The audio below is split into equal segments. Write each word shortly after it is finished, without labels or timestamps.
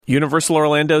Universal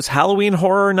Orlando's Halloween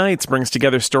Horror Nights brings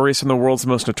together stories from the world's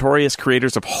most notorious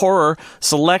creators of horror.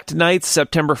 Select nights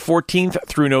September 14th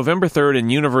through November 3rd in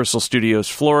Universal Studios,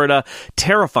 Florida.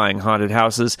 Terrifying haunted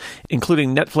houses,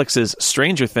 including Netflix's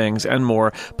Stranger Things and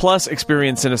more. Plus,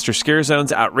 experience sinister scare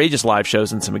zones, outrageous live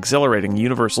shows, and some exhilarating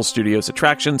Universal Studios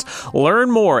attractions.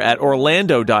 Learn more at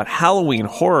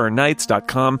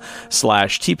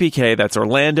orlando.halloweenhorrornights.com/TPK. That's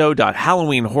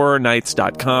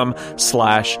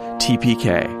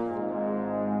orlando.halloweenhorrornights.com/TPK.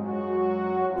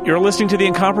 You're listening to the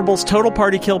Incomparables Total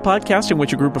Party Kill podcast, in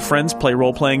which a group of friends play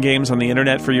role-playing games on the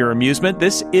internet for your amusement.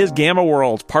 This is Gamma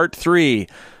World, Part 3,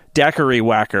 Daiquiri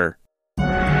Whacker.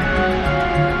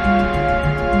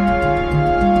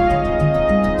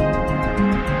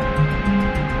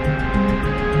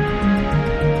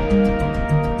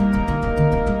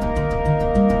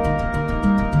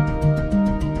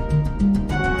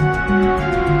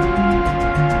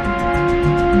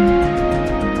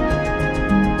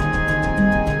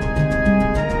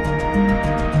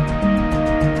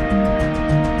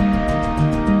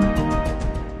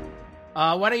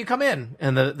 Why don't you come in?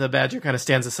 And the badger kind of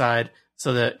stands aside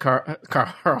so that Carl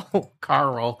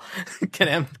can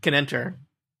enter.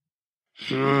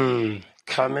 Come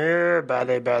here,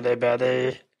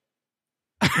 baddie.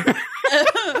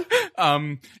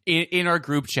 In our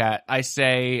group chat, I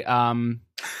say, can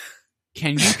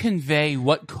you convey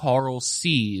what Carl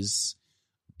sees?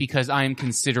 Because I am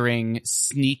considering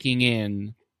sneaking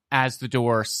in as the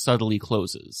door subtly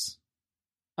closes.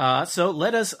 So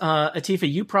let us,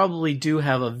 Atifa, you probably do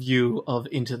have a view of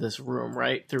into this room,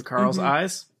 right? Through Carl's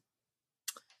eyes.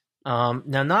 Now,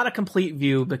 not a complete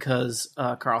view because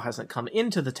Carl hasn't come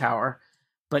into the tower,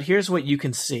 but here's what you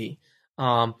can see.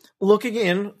 Looking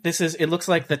in, it looks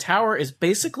like the tower is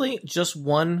basically just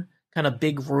one kind of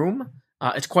big room.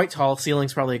 It's quite tall.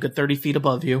 Ceiling's probably a good 30 feet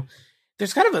above you.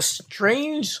 There's kind of a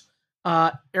strange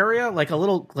area, like a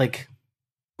little, like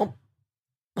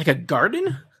a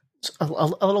garden. A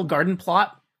little garden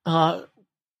plot kind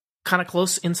of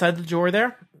close inside the door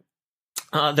there.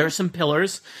 There are some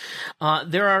pillars.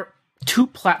 There are two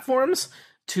platforms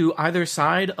to either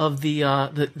side of the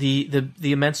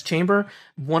immense chamber.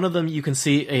 One of them you can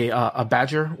see a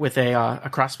badger with a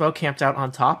crossbow camped out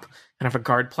on top, kind of a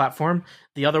guard platform.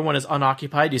 The other one is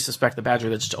unoccupied. You suspect the badger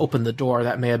that just opened the door.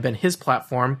 That may have been his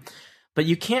platform. But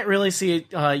you can't really see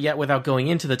it yet without going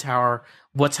into the tower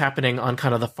what's happening on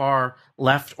kind of the far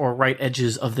left or right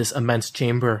edges of this immense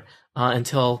chamber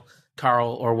until Carl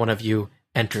or one of you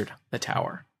entered the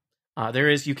tower.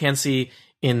 You can see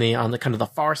on the kind of the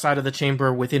far side of the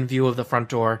chamber within view of the front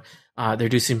door, there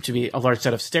do seem to be a large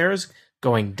set of stairs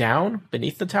going down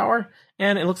beneath the tower,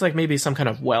 and it looks like maybe some kind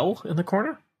of well in the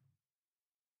corner.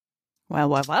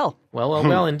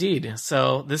 Well, indeed.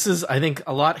 So this is, I think,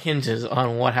 a lot hinges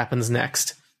on what happens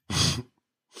next.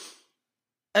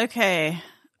 Okay.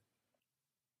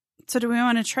 So do we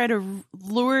want to try to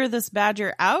lure this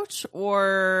badger out,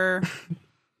 or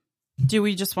do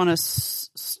we just want to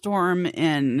storm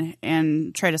in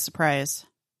and try to surprise?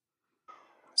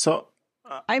 So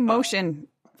I motion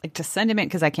to send him in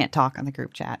because I can't talk on the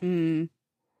group chat.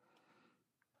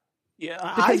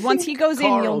 Yeah, because once he goes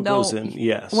in, you'll know.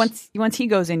 Yes. Once he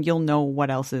goes in, you'll know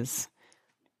what else is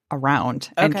around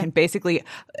and can basically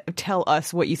tell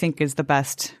us what you think is the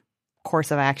best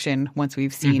course of action once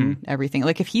we've seen everything.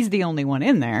 Like if he's the only one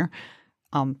in there,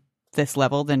 this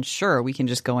level, then sure, we can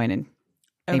just go in and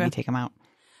maybe take him out.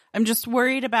 I'm just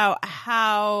worried about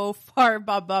how far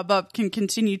Bob can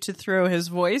continue to throw his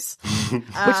voice. Which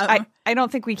I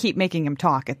don't think we keep making him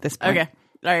talk at this point. Okay.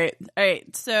 All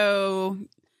right. So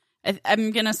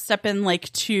I'm going to step in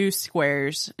like 2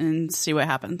 squares and see what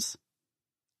happens.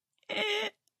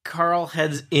 Carl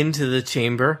heads into the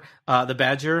chamber. The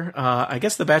badger, I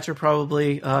guess the badger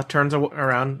probably turns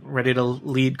around, ready to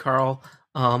lead Carl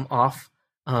off.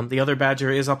 The other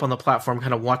badger is up on the platform,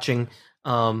 kind of watching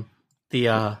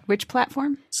Which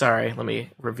platform? Sorry, let me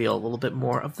reveal a little bit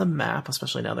more of the map,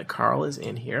 especially now that Carl is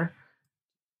in here.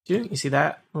 You see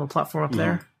that little platform up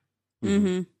there?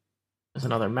 Mm-hmm. There's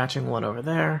another matching one over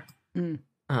there.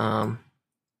 I'm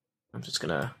just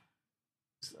gonna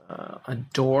a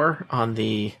door on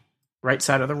the right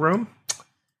side of the room,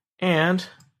 and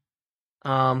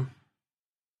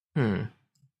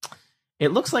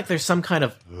it looks like there's some kind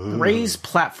of raised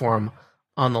platform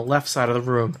on the left side of the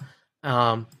room,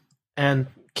 and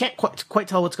can't quite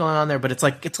tell what's going on there, but it's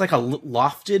like a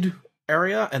lofted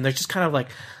area, and there's just kind of like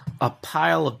a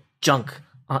pile of junk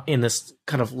in this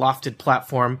kind of lofted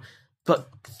platform. But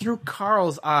through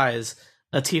Carl's eyes,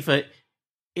 Atifa,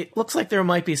 it looks like there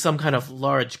might be some kind of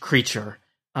large creature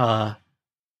kind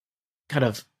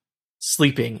of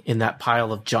sleeping in that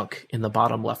pile of junk in the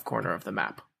bottom left corner of the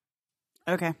map.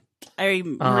 Okay.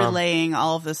 I'm relaying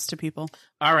all of this to people.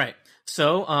 All right.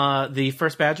 So the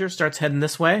first badger starts heading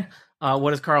this way. What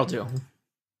does Carl do?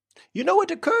 You know,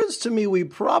 it occurs to me we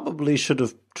probably should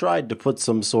have tried to put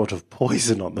some sort of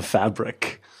poison on the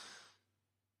fabric.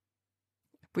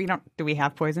 Do we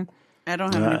have poison? I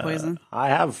don't have any poison. I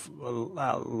have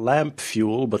lamp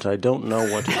fuel, but I don't know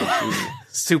what it would be.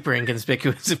 Super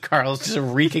inconspicuous if Carl's just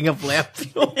reeking of lamp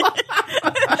fuel.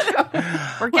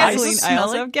 Or gasoline. I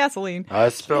also have gasoline. I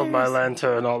spilled my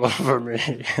lantern all over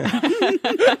me.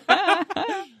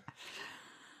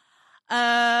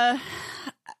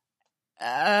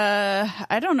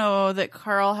 I don't know that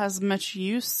Carl has much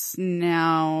use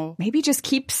now. Maybe just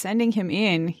keep sending him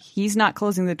in. He's not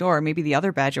closing the door. Maybe the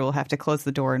other badger will have to close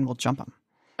the door and we'll jump him.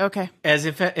 Okay. As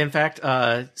in fact,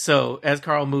 so as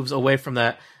Carl moves away from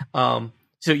that, so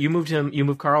you moved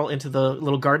Carl into the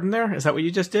little garden there? Is that what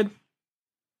you just did?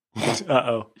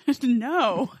 Uh-oh.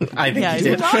 No. I think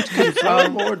you did. Not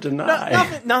confirm or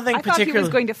deny. Nothing I particular. thought he was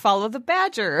going to follow the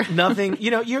badger. Nothing.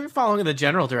 You're following in the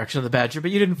general direction of the badger,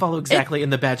 but you didn't follow exactly in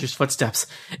the badger's footsteps.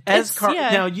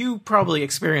 Now, you probably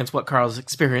experience what Carl's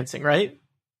experiencing, right?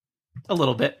 A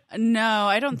little bit. No,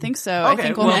 I don't think so. Okay, I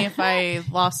think only if I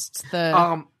lost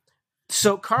the...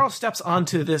 So Carl steps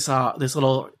onto this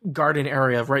little garden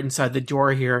area right inside the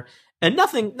door here, and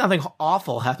nothing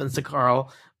awful happens to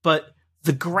Carl, but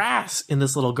the grass in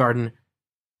this little garden,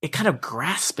 it kind of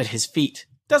grasps at his feet.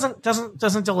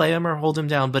 Doesn't delay him or hold him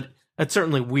down, but it's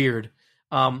certainly weird.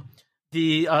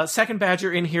 The second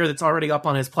badger in here that's already up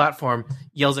on his platform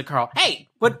yells at Carl, "Hey,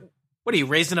 what are you,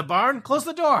 raised in a barn? Close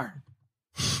the door."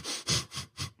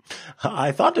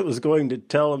 I thought it was going to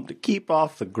tell him to keep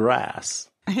off the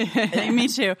grass. Me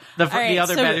too. The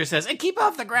other badger says, "Hey, keep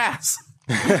off the grass."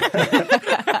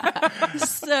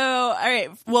 So, all right.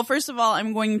 Well, first of all,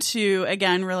 I'm going to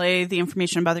again relay the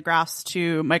information about the grass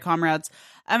to my comrades.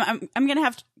 I'm going to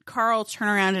have Carl turn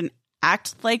around and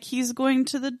act like he's going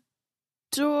to the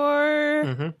door.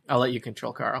 Mm-hmm. I'll let you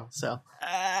control Carl. So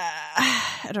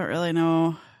I don't really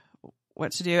know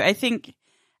what to do. I think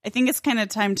it's kind of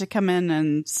time to come in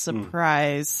and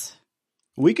surprise.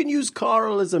 We can use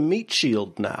Carl as a meat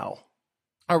shield now.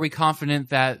 Are we confident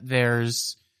that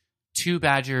there's 2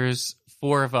 badgers,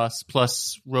 4 of us,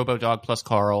 plus RoboDog, plus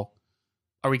Carl?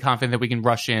 Are we confident that we can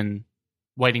rush in?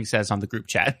 Whiting says on the group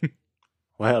chat.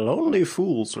 Well, only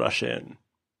fools rush in.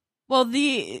 Well,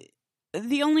 the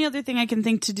only other thing I can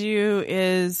think to do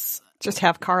is just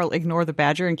have Carl ignore the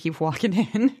badger and keep walking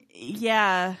in.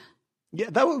 Yeah. Yeah,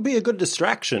 that would be a good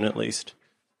distraction, at least.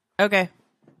 Okay.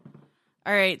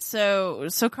 All right. So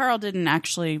Carl didn't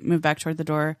actually move back toward the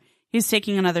door. He's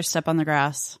taking another step on the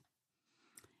grass.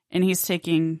 And he's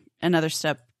taking another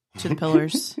step to the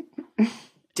pillars.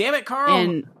 Damn it, Carl!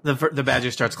 And the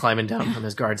badger starts climbing down from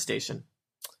his guard station.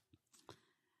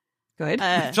 Good.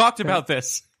 We've talked about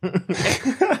this.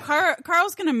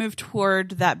 Carl's going to move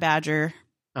toward that badger.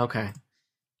 Okay.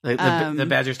 The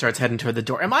badger starts heading toward the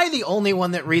door. Am I the only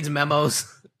one that reads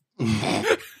memos?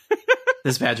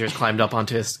 This badger has climbed up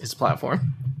onto his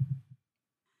platform.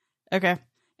 Okay.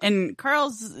 And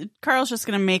Carl's just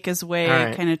going to make his way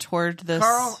kind of toward this.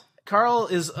 Carl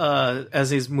is, as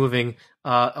he's moving,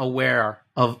 aware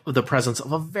of the presence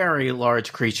of a very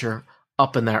large creature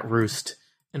up in that roost.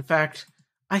 In fact,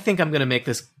 I think I'm going to make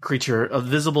this creature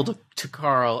visible to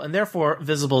Carl, and therefore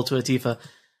visible to Atifa.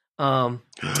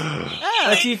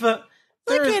 Atifa,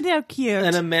 look at how cute!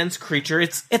 An immense creature.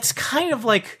 It's kind of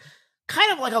like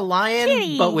a lion,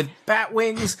 Kitty. but with bat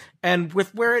wings, and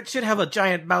with where it should have a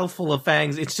giant mouthful of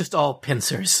fangs, it's just all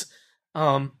pincers.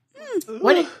 Do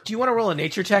you want to roll a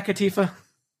nature check, Atifa?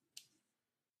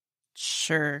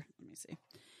 Sure. Let me see.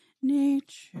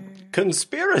 Nature.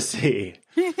 Conspiracy.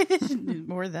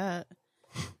 More of that.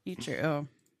 Nature. Oh.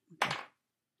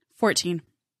 14.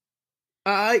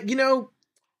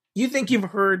 You think you've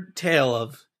heard tale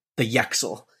of the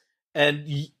Yexel. And,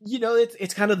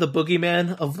 it's kind of the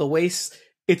boogeyman of the wastes.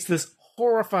 It's this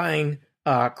horrifying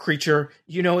creature.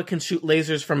 It can shoot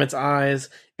lasers from its eyes.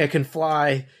 It can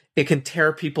fly. It can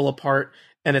tear people apart.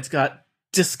 And it's got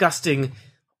disgusting,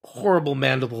 horrible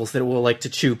mandibles that will like to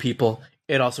chew people.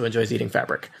 It also enjoys eating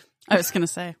fabric. I was going to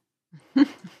say.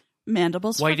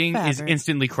 Mandibles Whiting for fabric. is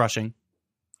instantly crushing.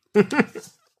 All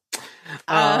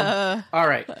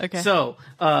right. Okay. So,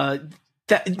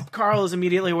 Carl is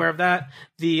immediately aware of that.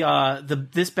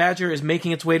 This badger is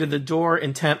making its way to the door,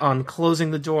 intent on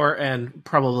closing the door and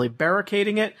probably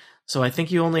barricading it. So I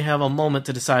think you only have a moment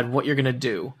to decide what you're going to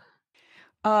do.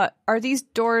 Are these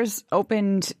doors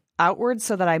opened outwards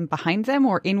so that I'm behind them,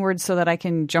 or inwards so that I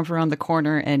can jump around the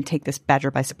corner and take this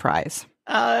badger by surprise?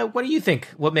 What do you think?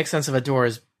 What makes sense if a door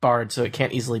is barred so it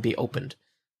can't easily be opened?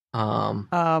 I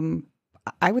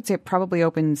would say it probably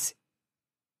opens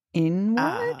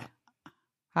inward.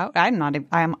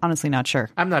 I'm honestly not sure.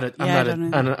 I'm not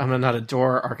a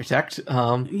door architect.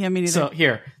 Yeah, me neither. So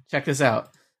here, check this out.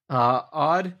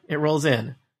 Odd, it rolls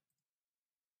in.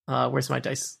 Where's my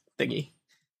dice thingy?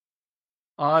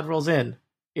 Odd rolls in.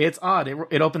 It's odd.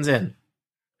 It opens in.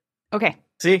 Okay.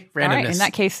 See? Randomness. All right. In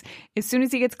that case, as soon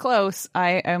as he gets close,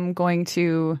 I am going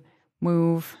to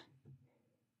move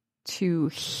to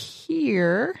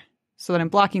here so that I'm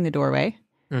blocking the doorway.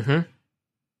 Mm-hmm.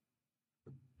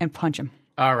 And punch him.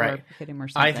 All right. Or hit him or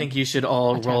something. I think you should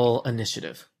all roll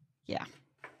initiative. Yeah.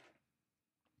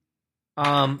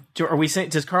 Are we saying,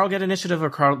 does Carl get initiative, or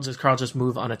does Carl just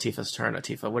move on Atifa's turn?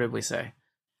 Atifa, what did we say?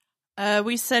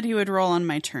 We said he would roll on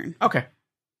my turn. Okay.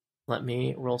 Let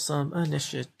me roll some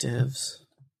initiatives.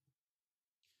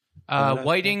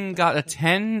 Whiting got a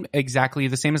 10, exactly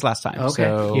the same as last time. Okay.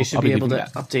 So you should I'll be able to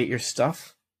leaving that. update your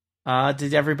stuff.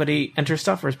 Did everybody enter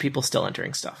stuff, or is people still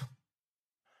entering stuff?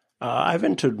 I've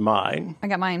entered mine. I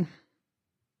got mine.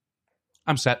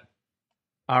 I'm set.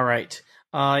 All right.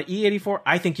 E84,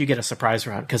 I think you get a surprise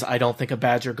round, because I don't think a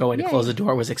badger going to close the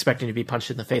door was expecting to be punched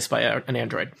in the face by an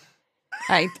android.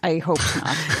 I hope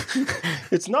not.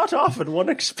 It's not often one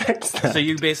expects that. So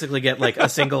you basically get like a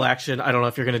single action. I don't know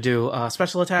if you're going to do a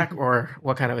special attack or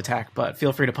what kind of attack, but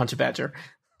feel free to punch a badger.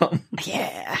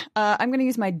 Yeah. I'm going to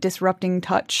use my Disrupting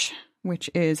Touch, which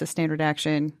is a standard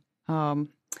action.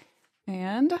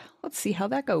 And let's see how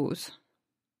that goes.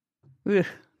 Ugh,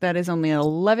 that is only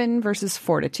 11 versus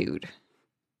Fortitude.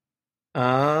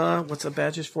 What's a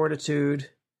badger's fortitude?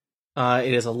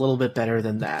 It is a little bit better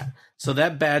than that. So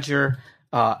that badger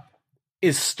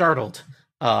is startled,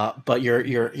 but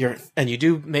you're and you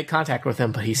do make contact with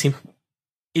him, but he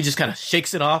just kind of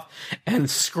shakes it off and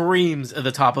screams at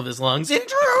the top of his lungs,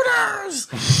 "Intruders!"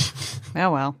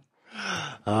 Oh well.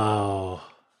 Oh.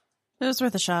 It was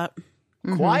worth a shot.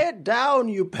 Mm-hmm. Quiet down,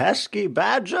 you pesky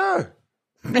badger.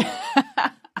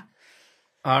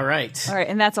 All right. All right,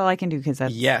 and that's all I can do because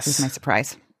that's my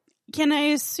surprise. Can I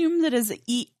assume that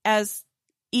as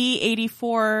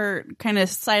E84 kind of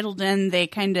sidled in, they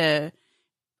kind of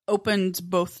opened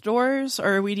both doors,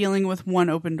 or are we dealing with one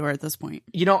open door at this point?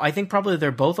 I think probably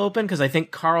they're both open, because I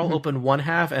think Carl opened one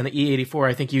half, and the E84,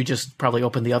 I think you just probably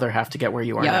opened the other half to get where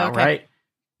you are now, right?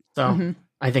 So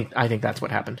I think that's what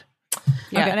happened.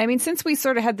 Yeah, and I mean, since we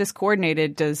sort of had this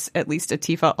coordinated, does at least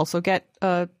Atifa also get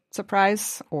a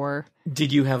surprise, or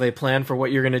did you have a plan for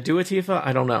what you're going to do, Atifa?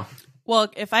 I don't know. Well,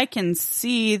 if I can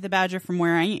see the badger from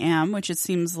where I am, which it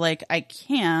seems like I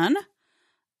can,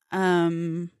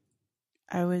 I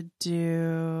would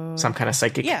do some kind of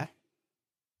psychic. Yeah.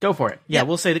 Go for it. Yeah,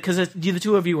 we'll say that, because the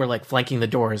two of you were like flanking the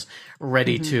doors,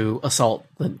 ready to assault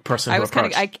the person who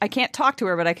approached. I can't talk to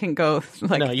her, but I can go.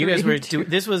 No, you guys were.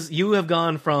 You have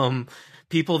gone from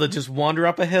people that just wander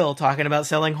up a hill talking about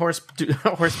selling horse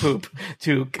poop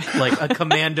to like a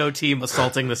commando team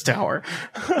assaulting this tower.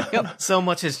 Yep. So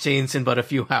much has changed in but a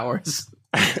few hours.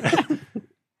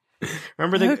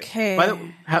 Remember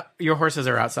your horses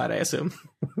are outside, I assume.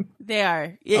 They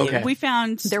are. Okay.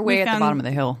 They're way at the bottom of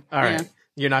the hill. All right. Yeah.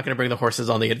 You're not going to bring the horses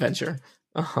on the adventure.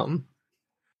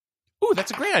 Ooh,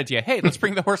 that's a great idea. Hey, let's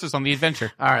bring the horses on the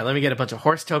adventure. All right, let me get a bunch of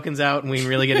horse tokens out, and we can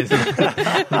really get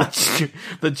into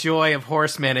the joy of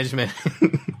horse management.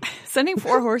 Sending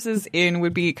 4 horses in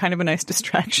would be kind of a nice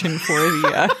distraction for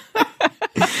the...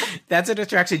 That's a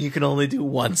distraction you can only do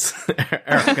once,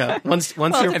 Erica. Once you're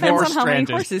it depends on how many stranded.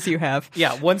 horses you have.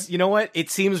 Yeah, once, you know what? It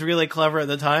seems really clever at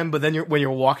the time, but then when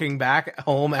you're walking back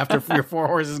home after your 4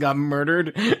 horses got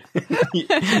murdered, you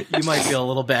might feel a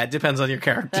little bad. Depends on your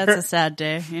character. That's a sad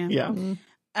day. Yeah.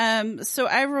 Mm-hmm. So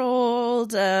I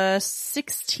rolled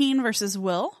 16 versus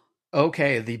Will.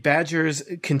 Okay, the Badgers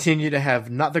continue to have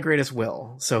not the greatest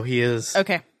will, so he is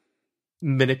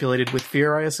manipulated with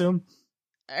fear, I assume.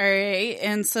 All right,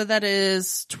 and so that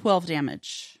is 12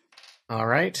 damage. All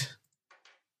right.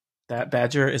 That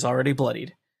badger is already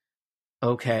bloodied.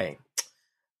 Okay.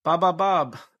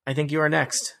 Bob, I think you are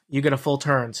next. You get a full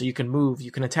turn, so you can move,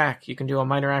 you can attack, you can do a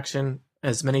minor action,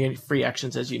 as many free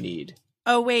actions as you need.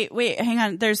 Oh, wait, hang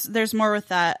on. There's more with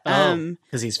that.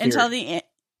 Because he's feared. Until the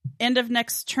end of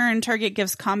next turn, target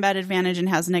gives combat advantage and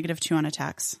has -2 on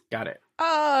attacks. Got it.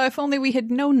 Oh, if only we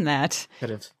had known that.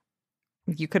 Could have.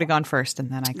 You could have gone first,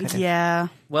 and then I could have. Yeah.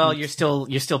 Well, you're still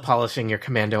polishing your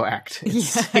commando act.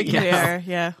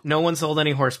 Yeah. No one sold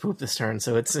any horse poop this turn,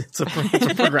 so it's a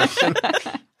progression.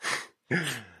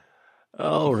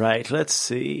 All right, let's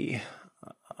see.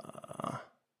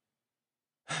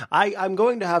 I'm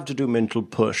going to have to do mental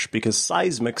push because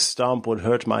seismic stomp would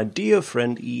hurt my dear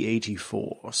friend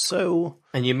E84. So,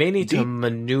 and you may need to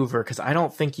maneuver because I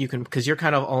don't think you can, because you're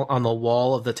kind of on the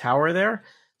wall of the tower there.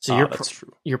 So that's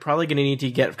true. You're probably going to need to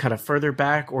get kind of further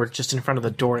back or just in front of the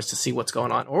doors to see what's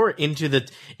going on, or into the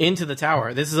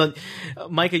tower. This is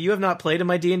Micah, you have not played in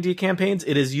my D&D campaigns.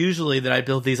 It is usually that I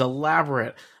build these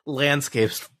elaborate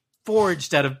landscapes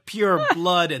forged out of pure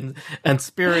blood and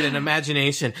spirit and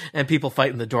imagination, and people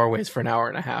fight in the doorways for an hour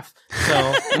and a half.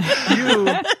 So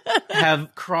you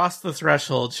have crossed the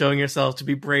threshold, showing yourself to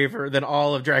be braver than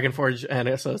all of Dragonforge and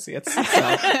Associates. So.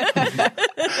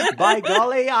 By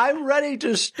golly, I'm ready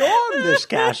to storm this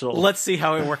castle. Let's see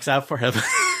how it works out for him.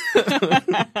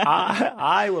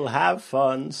 I will have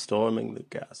fun storming the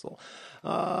castle.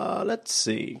 Let's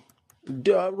see.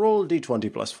 Roll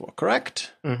D20 plus 4,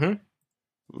 correct? Mm-hmm.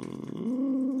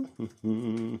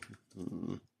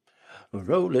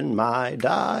 Rolling my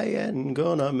die and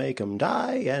gonna make 'em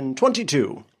die, and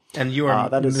 22. And you are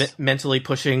mentally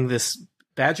pushing this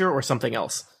badger or something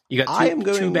else? You got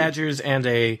two badgers and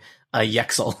a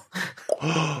Yexel.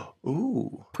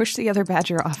 Ooh! Push the other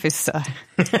badger off his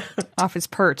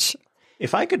perch.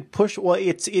 If I could push, well,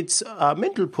 it's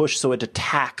mental push, so it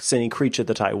attacks any creature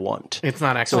that I want. It's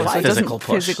not actually So a physical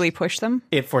push. Physically push them.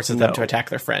 It forces them to attack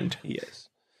their friend. Yes.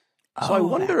 So I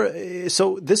wonder,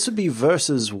 so this would be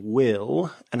versus will,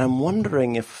 and I'm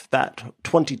wondering if that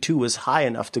 22 is high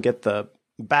enough to get the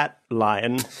bat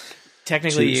lion.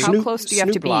 Technically, how close do you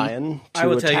have to be? Lion to I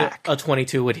would attack. tell you a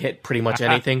 22 would hit pretty much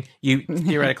anything. You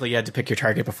theoretically had to pick your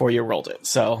target before you rolled it.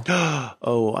 So,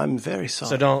 oh, I'm very sorry.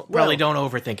 So don't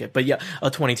overthink it. But yeah,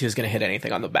 a 22 is going to hit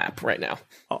anything on the map right now.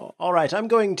 Oh, all right, I'm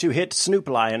going to hit Snoop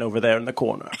Lion over there in the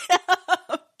corner.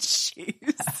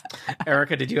 Jeez.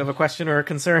 Erica, did you have a question or a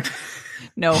concern?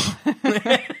 No.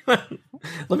 Let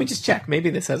me just check.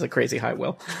 Maybe this has a crazy high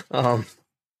will.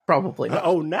 Probably not.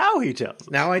 Oh, now he tells us.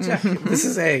 Now I check.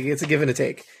 It's a give and a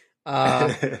take.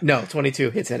 No,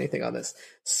 22 hits anything on this.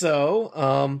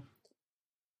 So,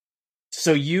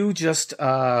 so you just,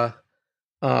 so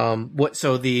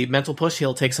the mental push,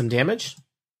 he'll take some damage?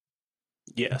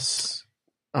 Yes.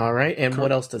 All right. And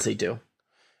what else does he do?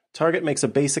 Target makes a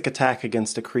basic attack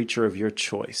against a creature of your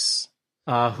choice.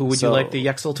 Who would you like the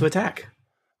Yexel to attack?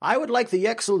 I would like the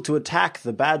Yexel to attack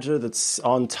the badger that's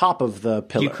on top of the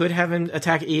pillar. You could have him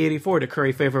attack E84 to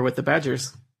curry favor with the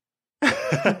badgers.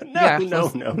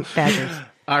 No. Badgers.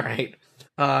 All right.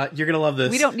 You're going to love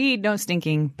this. We don't need no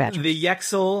stinking badgers. The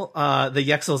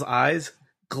Yexel's eyes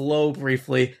glow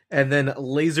briefly, and then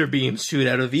laser beams shoot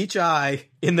out of each eye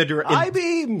in the direction.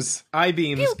 I-beams!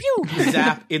 Pew, pew.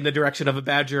 Zap in the direction of a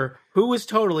badger who was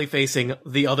totally facing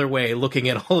the other way, looking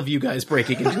at all of you guys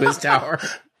breaking into his tower.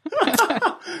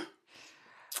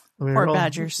 Poor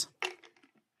badgers.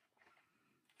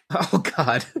 Oh,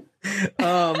 God.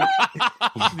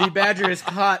 The badger is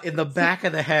caught in the back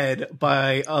of the head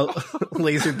by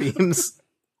laser beams.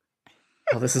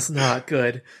 Oh, this is not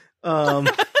good.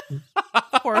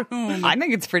 For whom? I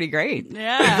think it's pretty great.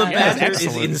 Yeah. The badger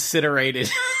is incinerated.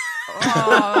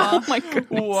 Oh my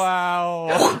goodness.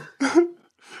 Wow.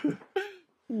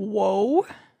 Whoa.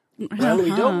 Well, we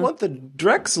don't want the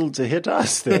Drexel to hit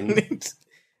us then.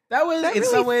 That was, in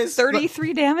some ways...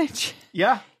 33 damage?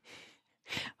 Yeah.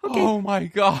 Okay. Oh my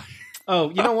god. Oh,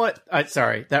 you know what?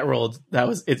 Sorry, that rolled.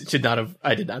 It should not have...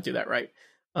 I did not do that right.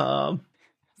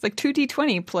 It's like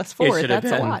 2d20 plus 4.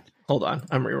 That's a lot. Hold on,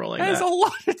 I'm re-rolling That is a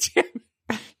lot of damage.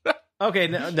 Okay,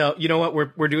 no, you know what?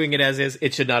 We're doing it as is.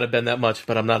 It should not have been that much,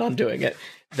 but I'm not undoing it.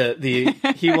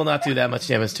 He will not do that much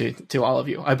damage to all of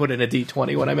you. I put in a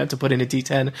D20 when I meant to put in a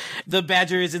D10. The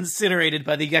badger is incinerated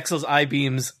by the Yexel's eye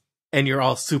beams, and you're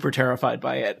all super terrified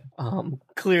by it.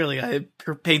 Clearly, I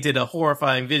painted a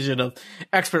horrifying vision of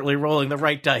expertly rolling the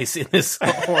right dice in this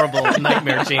horrible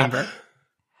nightmare chamber.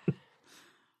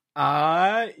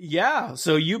 Yeah.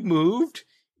 So you've moved.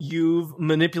 You've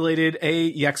manipulated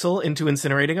a Yexel into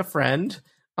incinerating a friend.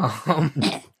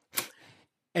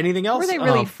 Anything else? Were they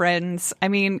really friends? I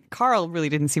mean, Carl really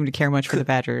didn't seem to care much for the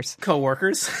badgers.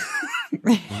 Co-workers.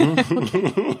 They had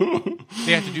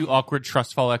to do awkward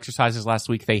trust fall exercises last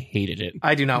week. They hated it.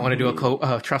 I do not want to do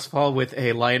a trust fall with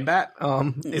a lion bat. I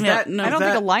don't think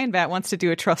a lion bat wants to do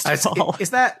a trust fall.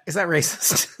 Is that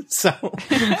racist? So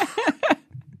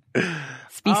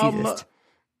speciesist.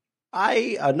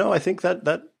 No, I think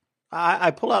that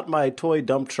I pull out my toy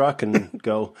dump truck and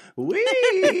go, wee!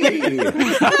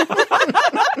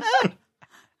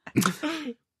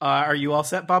 Are you all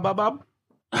set, Bob?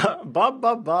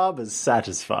 Bob is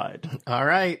satisfied. All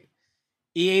right.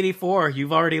 E84,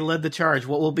 you've already led the charge.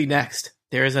 What will be next?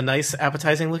 There is a nice,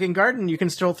 appetizing-looking garden you can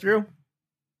stroll through.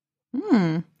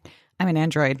 I'm an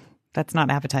android. That's not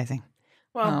appetizing.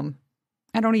 Well,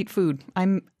 I don't eat food.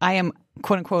 I am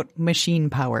quote unquote machine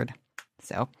powered.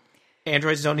 So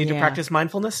androids don't need to practice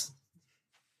mindfulness.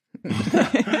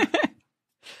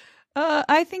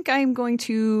 I think I'm going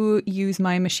to use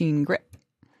my machine grip,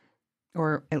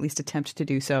 or at least attempt to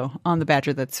do so, on the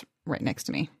badger that's right next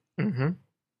to me. Mm-hmm.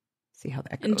 See how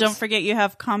that goes. And don't forget you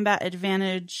have combat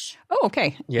advantage. Oh,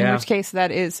 okay. Yeah. In which case,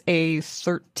 that is a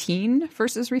 13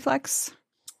 versus reflex.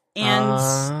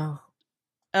 And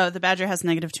the badger has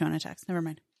 -2 on attacks. Never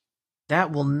mind.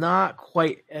 That will not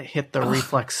quite hit the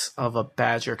reflex of a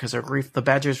badger, because the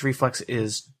badger's reflex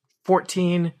is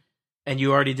 14, and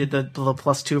you already did the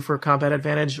 +2 for combat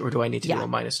advantage, or do I need to do a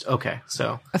minus? Okay,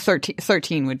 so A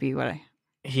 13 would be what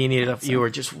he needed. You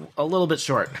were just a little bit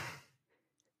short.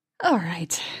 All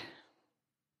right.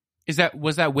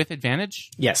 Was that with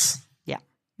advantage? Yes. Yeah.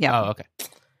 Oh, okay.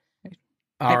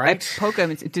 All right. I poke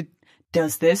him.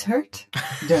 Does this hurt?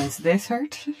 Does this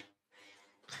hurt?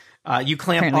 You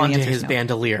clamp Apparently the onto answer is his no.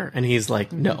 bandolier, and he's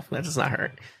like, "No, that does not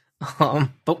hurt."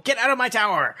 But get out of my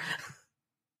tower!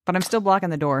 But I'm still blocking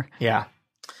the door. Yeah.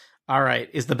 All right.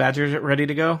 Is the badger ready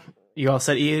to go? You all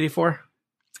set E84?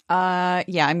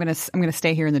 Yeah, I'm gonna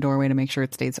stay here in the doorway to make sure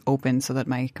it stays open so that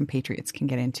my compatriots can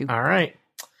get into. All right.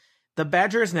 The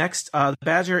badger is next. The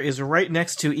badger is right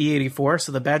next to E84,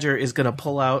 so the badger is going to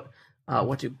pull out.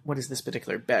 What is this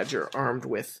particular badger armed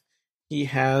with? He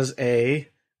has a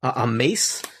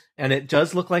mace, and it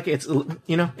does look like it's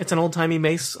an old timey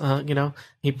mace.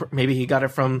 Maybe he got it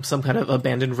from some kind of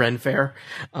abandoned Ren fair.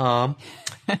 So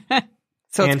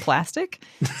it's plastic?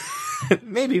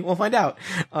 Maybe we'll find out.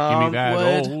 Give me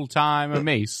that old time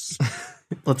mace.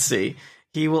 Let's see.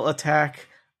 He will attack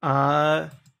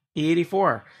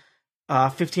E84.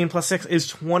 15 plus 6 is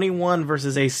 21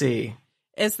 versus AC.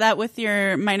 Is that with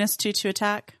your -2 to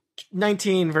attack?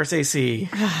 19 versus AC.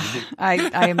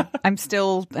 I'm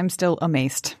still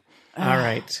amazed. All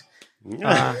right.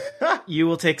 You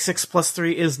will take 6 plus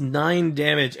 3 is 9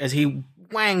 damage as he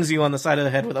whangs you on the side of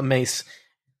the head with a mace.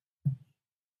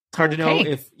 It's hard to know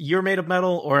if you're made of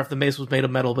metal or if the mace was made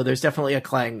of metal, but there's definitely a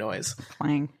clang noise.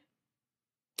 Clang.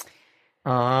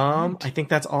 I think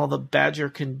that's all the badger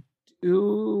can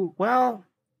do. Well,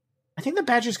 I think the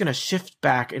badger's going to shift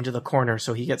back into the corner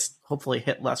so he gets hopefully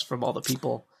hit less from all the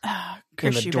people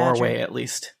in the doorway, badger. At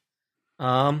least.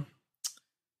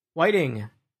 Whiting,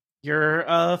 you're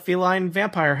a feline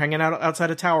vampire hanging out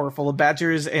outside a tower full of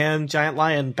badgers and giant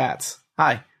lion bats.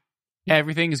 Hi.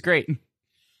 Everything is great.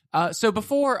 So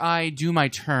before I do my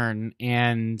turn,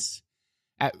 and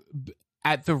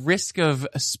at the risk of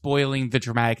spoiling the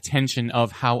dramatic tension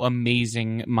of how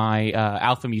amazing my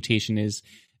alpha mutation is,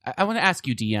 I want to ask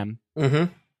you, DM,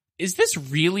 is this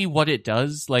really what it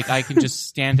does? Like, I can just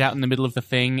stand out in the middle of the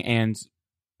thing and...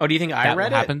 Oh, do you think I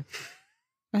read it?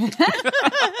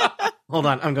 Hold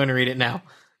on, I'm going to read it now.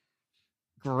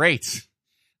 Great.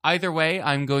 Either way,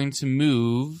 I'm going to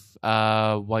move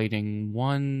Whiting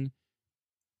 1,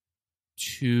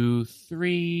 2,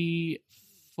 3,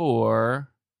 4...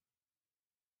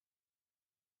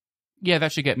 Yeah,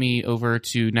 that should get me over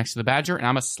to next to the badger, and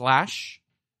I'm a slash.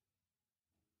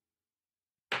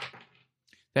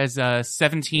 There's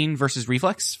 17 versus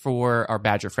reflex for our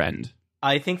badger friend.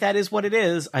 I think that is what it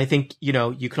is. I think you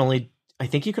can only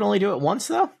do it once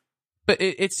though. But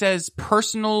it says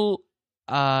personal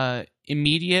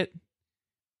immediate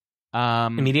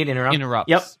interrupts.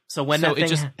 Yep. So when that thing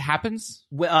just happens,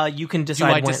 you can decide.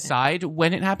 Do I decide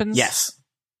when it happens? Yes.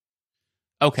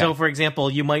 Okay. So, for example,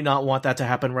 you might not want that to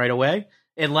happen right away,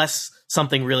 unless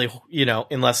something really,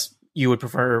 unless you would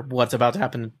prefer what's about to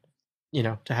happen,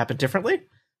 to happen differently.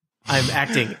 I'm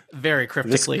acting very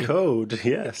cryptically. This code,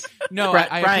 yes. No,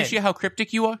 I appreciate how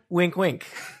cryptic you are. Wink, wink.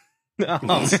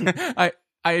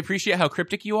 I appreciate how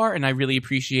cryptic you are, and I really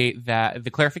appreciate the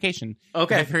clarification.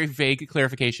 Okay. The very vague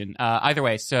clarification. Either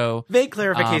way, so... Vague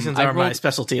clarifications are my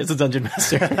specialty as a dungeon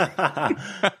master.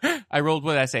 I rolled,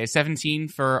 what did I say, 17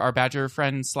 for our badger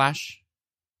friend slash?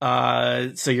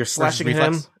 So you're slashing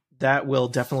him. That will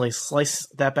definitely slice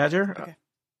that badger. Okay.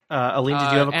 Aline,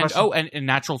 did you have a question? And a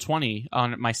natural 20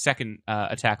 on my second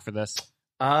attack for this.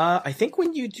 I think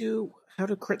when you do... How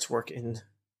do crits work in...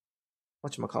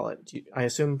 Whatchamacallit? I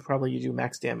assume probably you do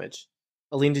max damage.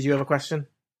 Aline, did you have a question?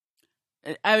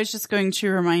 I was just going to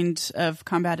remind of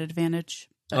combat advantage.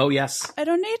 Oh, yes. I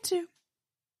don't need to.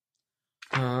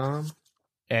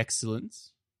 Excellent.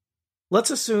 Let's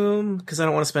assume, because I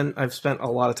don't want to I've spent a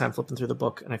lot of time flipping through the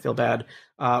book, and I feel bad.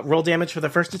 Roll damage for the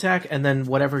first attack, and then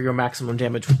whatever your maximum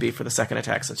damage would be for the second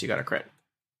attack, since you got a crit.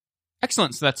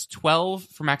 Excellent. So that's 12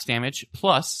 for max damage,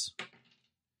 plus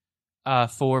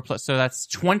 4 plus, so that's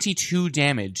 22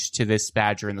 damage to this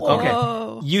badger in the corner. Okay.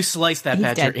 Whoa. You slice that He's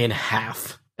badger dead. in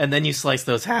half, and then you slice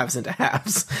those halves into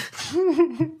halves.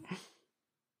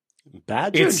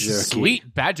 Badger It's jerky.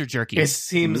 Sweet badger jerky. It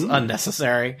seems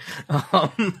unnecessary.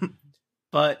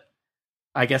 But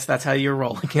I guess that's how you're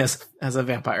rolling as a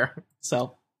vampire.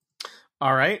 So,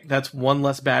 all right, that's one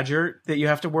less badger that you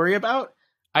have to worry about.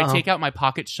 I take out my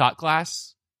pocket shot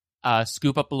glass,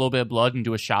 scoop up a little bit of blood, and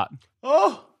do a shot.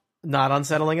 Oh, Not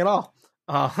unsettling at all.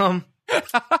 I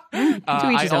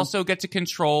his own. also get to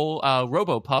control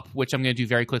RoboPup, which I'm going to do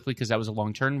very quickly because that was a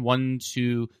long turn. 1,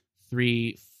 2,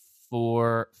 3,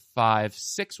 4, 5,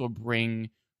 6 will bring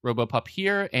RoboPup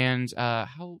here. And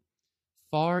how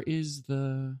far is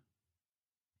the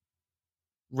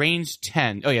range?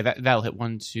 10. Oh, yeah, that'll hit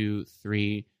 1, 2,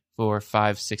 3, 4,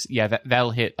 5, 6. Yeah,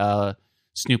 that'll hit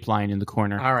Snoop Lion in the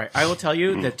corner. All right, I will tell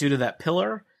you that due to that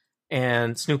pillar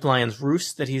and Snoop Lion's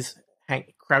roost that he's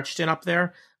crouched in up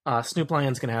there, Snoop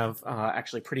Lion's going to have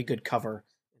actually pretty good cover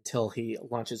until he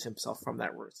launches himself from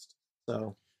that roost.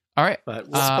 So, All right. but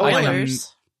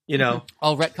Spoilers. you know,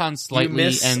 I'll retcon you slightly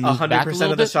miss and move back a 100%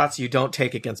 little of the bit. shots you don't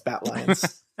take against bat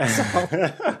lions.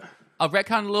 I'll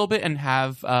retcon a little bit and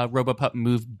have RoboPup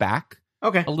move back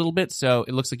Okay. a little bit, so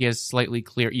it looks like he has slightly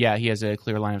clear. Yeah, he has a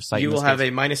clear line of sight. You in will this have case.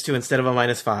 a -2 instead of a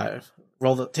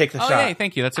 -5. Take the Oh, shot. yay,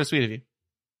 thank you. That's so sweet of you.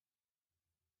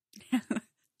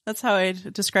 That's how I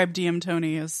describe DM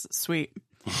Tony as sweet.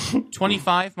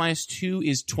 25 minus 2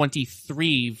 is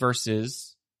 23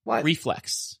 versus What?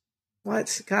 reflex.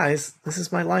 What? Guys, this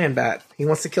is my lion bat. He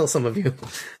wants to kill some of you.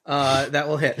 That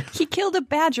will hit. He killed a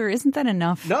badger. Isn't that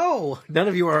enough? No! None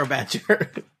of you are a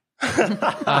badger.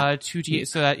 2d8,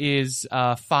 so that is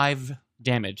 5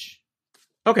 damage.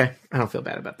 Okay. I don't feel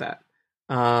bad about that.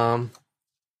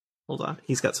 Hold on.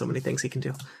 He's got so many things he can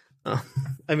do. I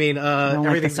don't like the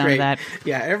everything's sound great. of that.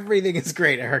 Yeah, everything is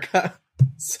great, Erica.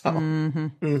 So,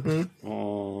 Mhm.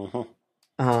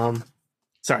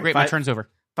 sorry. Great, my turn's over.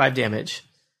 5 damage.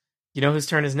 You know whose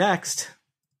turn is next?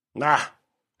 nah.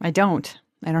 I don't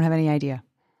have any idea.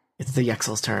 It's the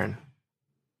Yexel's turn.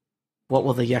 What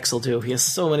will the Yexel do? He has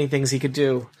so many things he could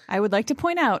do. I would like to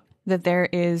point out that there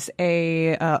is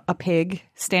a pig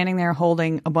standing there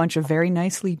holding a bunch of very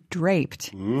nicely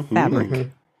draped fabric.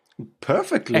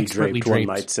 Perfectly Expertly draped, one draped.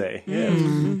 might say. Yes.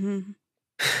 Mm-hmm.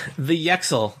 The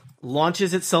Yexel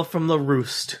launches itself from the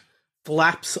roost,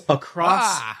 flaps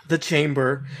across the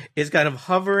chamber, is kind of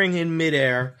hovering in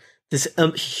midair. This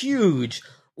huge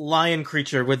lion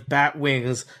creature with bat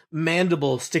wings,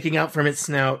 mandibles sticking out from its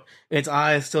snout, its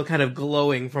eyes still kind of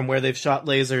glowing from where they've shot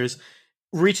lasers,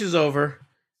 reaches over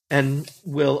and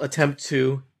will attempt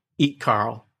to eat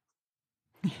Carl.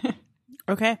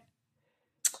 Okay.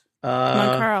 Come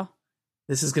on, Carl.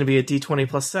 This is going to be a D20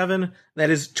 plus 7. That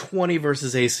is 20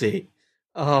 versus AC.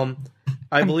 I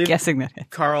I'm believe guessing that.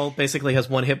 Carl basically has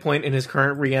 1 hit point in his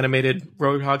current reanimated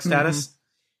Roadhog status.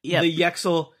 Yep. The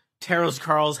Yexel tears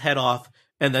Carl's head off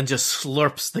and then just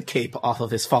slurps the cape off of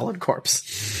his fallen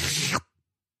corpse.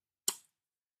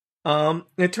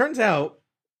 It turns out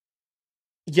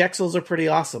Yexels are pretty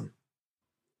awesome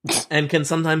and can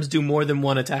sometimes do more than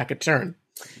one attack a turn.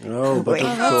 Oh, but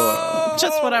of course.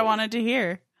 Just what I wanted to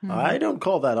hear. I don't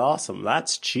call that awesome.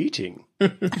 That's cheating.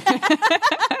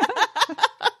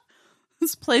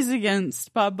 This plays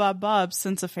against Bob's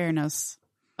sense of fairness.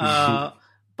 Bob,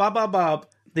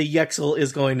 the Yexel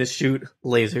is going to shoot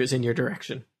lasers in your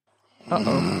direction.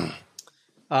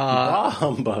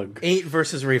 Humbug. 8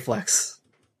 versus reflex.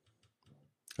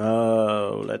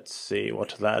 Let's see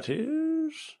what that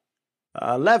is.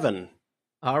 11.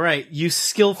 All right, you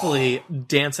skillfully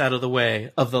dance out of the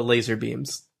way of the laser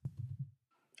beams.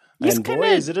 He's And boy, kinda-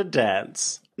 is it a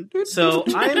dance. So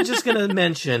I'm just going to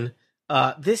mention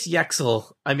this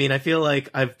Yexel. I mean, I feel like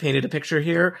I've painted a picture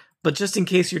here, but just in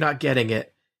case you're not getting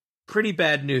it, pretty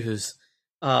bad news.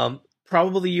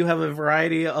 Probably you have a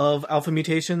variety of alpha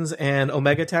mutations and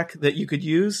omega tech that you could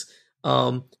use.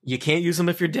 You can't use them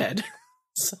if you're dead.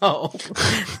 So,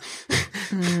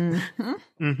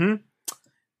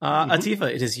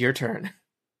 Atifa, it is your turn.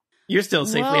 You're still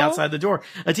safely Well- outside the door.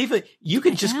 Atifa, you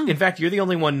could just, am. in fact, you're the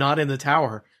only one not in the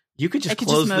tower. You could just I could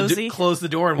close just mosey. close the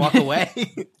door and walk away.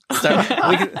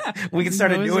 We can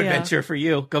start a new Mosey adventure for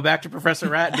you. Go back to Professor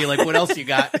Rat and be like, what else you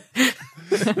got?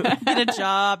 Get a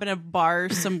job in a bar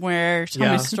somewhere. Tell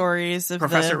Yeah. me stories of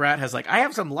Professor the... Rat has like, I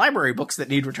have some library books that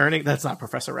need returning. That's not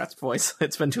Professor Rat's voice.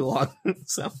 It's been too long.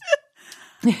 So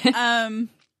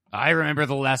I remember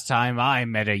the last time I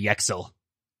met a Yexel.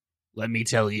 Let me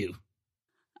tell you.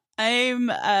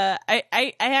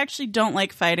 I actually don't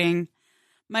like fighting.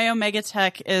 My Omega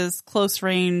Tech is close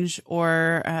range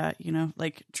or,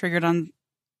 like triggered on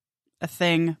a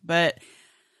thing, but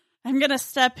I'm going to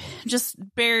step just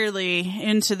barely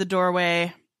into the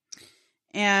doorway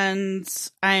and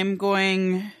I'm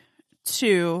going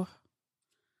to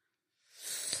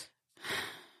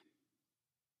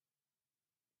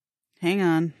hang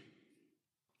on.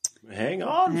 Hang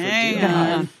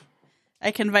on. I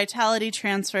can vitality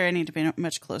transfer. I need to be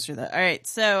much closer though. All right,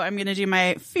 so I'm going to do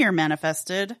my fear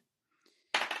manifested.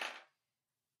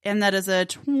 And that is a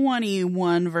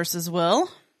 21 versus will.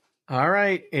 All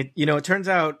right. It turns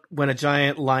out when a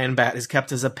giant lion bat is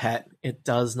kept as a pet, it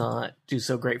does not do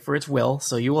so great for its will.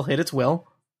 So you will hit its will.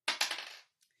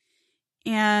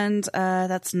 And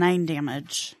that's 9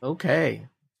 damage. Okay.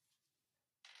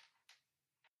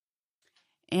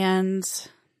 And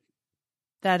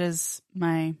that is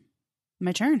my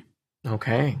turn.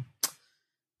 Okay.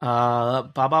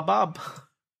 Bob,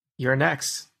 you're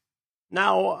next.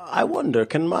 Now, I wonder,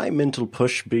 can my mental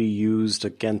push be used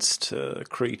against a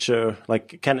creature?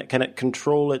 Like, can it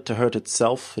control it to hurt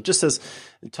itself? It just says,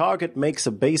 the target makes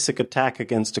a basic attack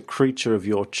against a creature of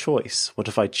your choice. What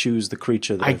if I choose the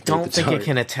creature that I don't think it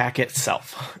can attack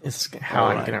itself, is how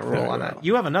I'm going to roll on that.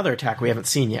 You have another attack we haven't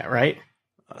seen yet, right?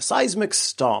 Seismic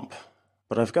Stomp.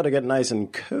 But I've got to get nice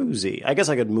and cozy. I guess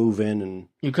I could move in and...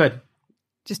 You could.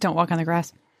 Just don't walk on the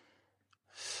grass.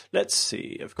 Let's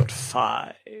see. I've got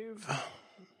 5.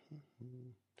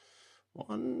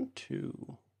 1,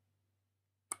 2,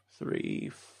 3,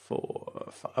 4,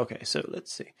 5. Okay, so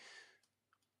let's see.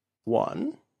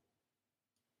 1,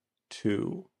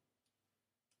 2,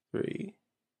 3,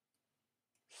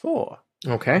 4.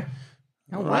 Okay.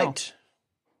 All right.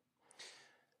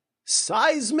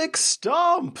 Seismic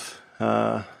Stomp.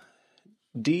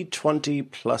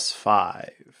 D20 plus 5.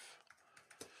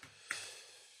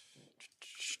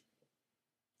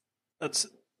 That's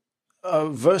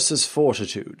versus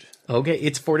Fortitude. Okay,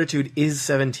 its Fortitude is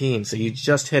 17, so you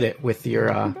just hit it with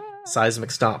your Seismic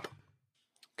Stomp.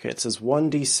 Okay, it says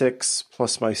 1d6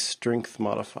 plus my Strength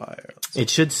modifier.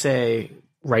 It should say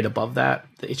right above that.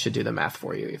 It should do the math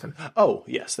for you, even. Oh,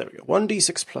 yes, there we go.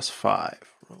 1d6 plus 5.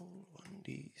 Roll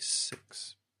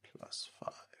 1d6 plus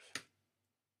 5.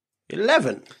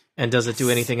 11. And does it do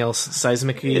anything else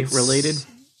seismic-y related?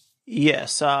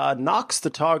 Yes, knocks the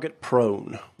target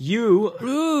prone. You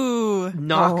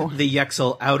knock Oh. the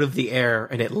Yexel out of the air,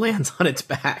 and it lands on its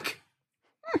back.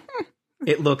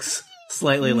 It looks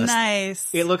slightly less... Nice.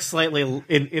 It looks slightly...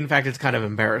 In fact, it's kind of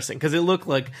embarrassing, because it looked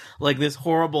like this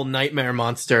horrible nightmare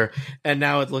monster, and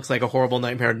now it looks like a horrible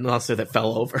nightmare monster that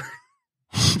fell over.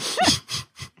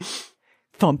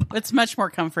 Thump. It's much more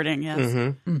comforting, yes.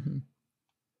 Mm-hmm. Mm-hmm.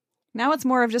 Now it's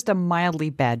more of just a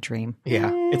mildly bad dream.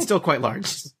 Yeah, it's still quite large.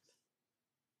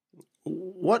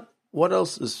 What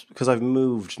else is... Because I've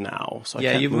moved now, so I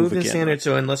can't you've move moved in again. standard,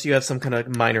 so unless you have some kind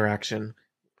of minor action,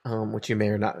 which you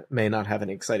may not have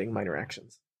any exciting minor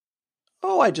actions.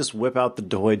 Oh, I just whip out the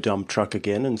toy dump truck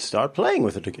again and start playing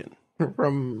with it again.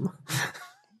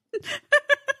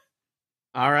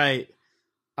 All right.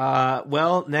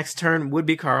 Well, next turn would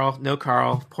be Carl. No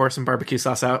Carl. Pour some barbecue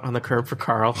sauce out on the curb for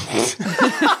Carl.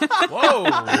 Whoa.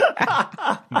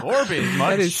 Morbid.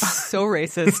 That is so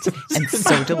racist and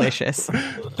so delicious.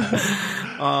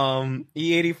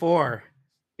 E84.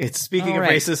 It's speaking All of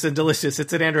right. racist and delicious.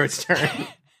 It's an android's turn.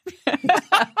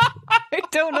 I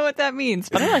don't know what that means,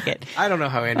 but I like it. I don't know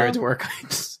how androids work.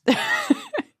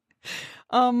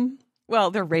 Well,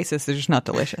 they're racist. They're just not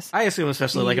delicious. I assume,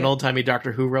 especially like an old timey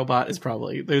Doctor Who robot,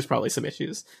 there's probably some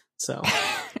issues. So,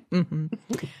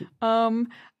 Mm-hmm.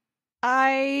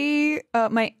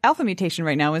 My alpha mutation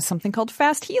right now is something called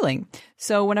fast healing.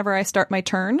 So whenever I start my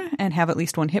turn and have at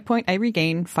least 1 hit point, I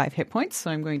regain 5 hit points.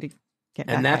 So I'm going to get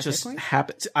back and that 5 just hit points.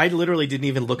 happened. I literally didn't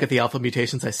even look at the alpha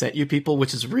mutations I sent you people,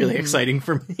 which is really exciting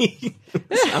for me.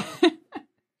 So.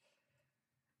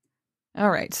 All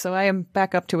right, so I am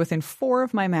back up to within 4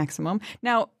 of my maximum.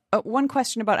 Now, one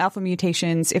question about alpha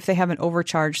mutations, if they have an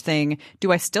overcharge thing,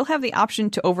 do I still have the option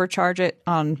to overcharge it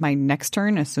on my next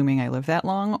turn, assuming I live that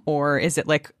long? Or is it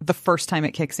like the first time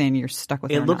it kicks in, you're stuck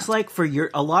with it? It looks like for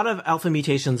a lot of alpha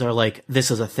mutations are like,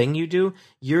 this is a thing you do.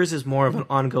 Yours is more of an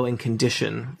ongoing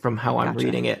condition from how I'm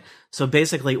reading it. So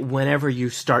basically, whenever you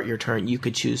start your turn, you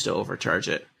could choose to overcharge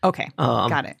it. Okay,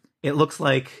 got it. It looks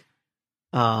like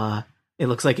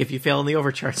if you fail in the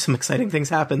overcharge, some exciting things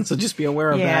happen. So just be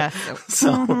aware of that.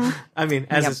 So, I mean,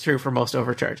 as is true for most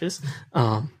overcharges.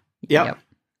 Yep.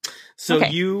 So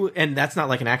and that's not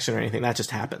like an action or anything. That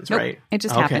just happens, right? It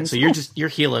just happens. So you're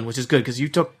healing, which is good because you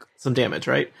took some damage,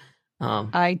 right?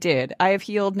 I did. I have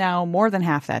healed now more than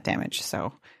half that damage.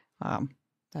 So,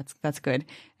 That's good.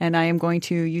 And I am going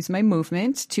to use my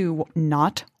movement to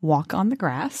not walk on the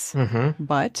grass,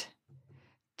 but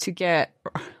to get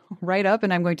right up,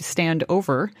 and I'm going to stand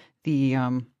over the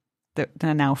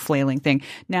now flailing thing.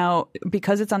 Now,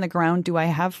 because it's on the ground, do I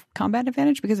have combat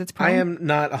advantage because it's prone? I am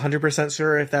not 100%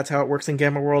 sure if that's how it works in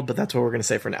Gamma World, but that's what we're going to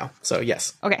say for now. So,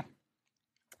 yes. Okay.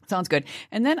 Sounds good.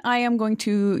 And then I am going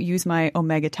to use my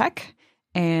Omega Tech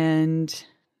and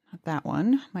not that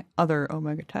one, my other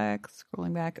Omega Tech,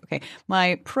 scrolling back. Okay.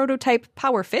 My prototype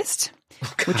Power Fist,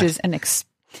 which is an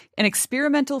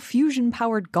experimental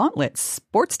fusion-powered gauntlet,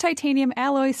 sports titanium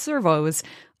alloy servos,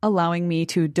 allowing me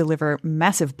to deliver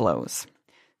massive blows.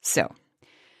 So,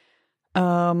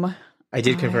 I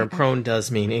did confirm prone does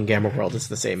mean in Gamma World it's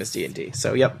the same as D&D.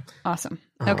 So, yep. Awesome.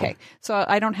 Okay. So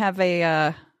I don't have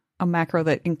a macro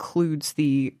that includes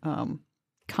the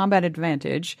combat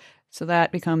advantage. So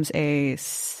that becomes a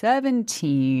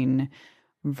 17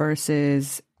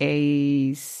 versus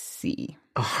AC.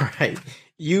 All right.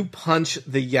 You punch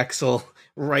the Yexel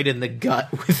right in the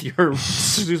gut with your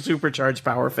supercharged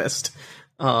Power Fist.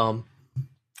 Nice.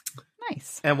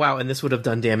 And wow, and this would have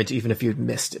done damage even if you'd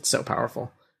missed. It's so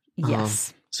powerful.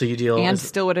 Yes. So you deal... And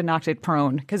still would have knocked it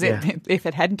prone. Because if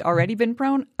it hadn't already been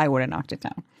prone, I would have knocked it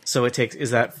down. So it takes...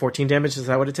 Is that 14 damage? Is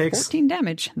that what it takes? 14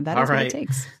 damage. That is what it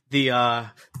takes. The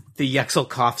Yexel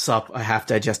coughs up a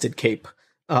half-digested cape.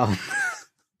 But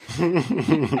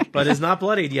is not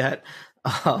bloodied yet.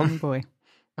 Oh boy.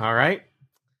 All right.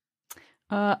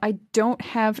 I don't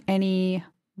have any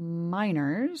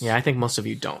minors. Yeah, I think most of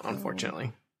you don't,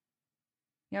 unfortunately.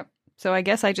 Yep. So I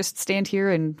guess I just stand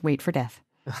here and wait for death.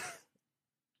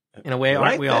 In a way,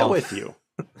 aren't we all with you?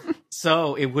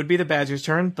 So it would be the badger's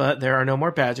turn, but there are no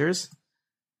more badgers.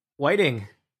 Whiting,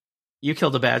 you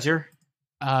killed a badger.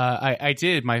 I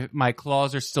did. My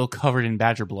claws are still covered in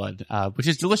badger blood, which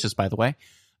is delicious, by the way.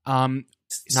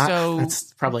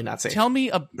 It's probably not safe. Tell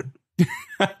me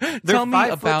They're me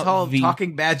 5 about foot tall the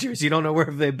talking badgers. You don't know where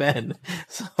they've been.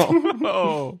 So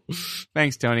oh,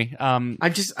 thanks, Tony. Tell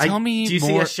me. Do you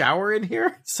see a shower in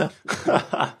here? So,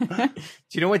 do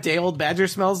you know what day old badger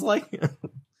smells like?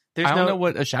 I don't know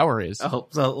what a shower is.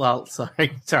 Oh,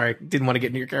 sorry. Didn't want to get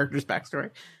into your character's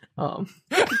backstory.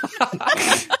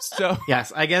 So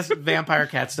yes, I guess vampire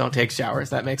cats don't take showers.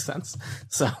 That makes sense.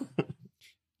 So.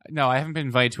 No, I haven't been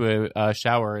invited to a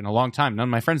shower in a long time. None of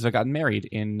my friends have gotten married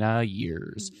in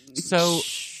years. So,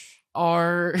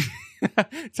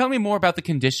 tell me more about the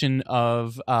condition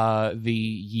of the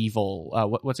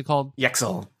Yeevil. What's it called?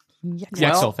 Yexel.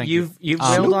 Yexel, thank you. You've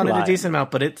wailed on it a decent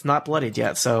amount, but it's not bloodied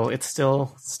yet, so it's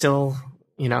still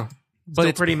but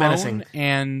it's pretty menacing.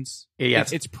 And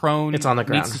it's prone. It's on the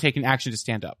ground. Needs to take an action to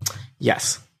stand up.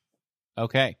 Yes.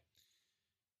 Okay.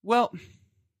 Well,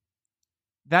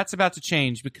 that's about to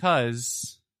change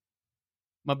because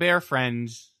my bear friend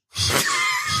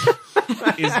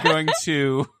is going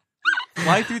to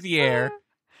fly through the air,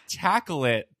 tackle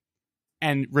it,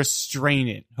 and restrain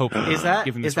it. Hopefully, is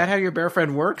that how your bear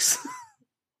friend works?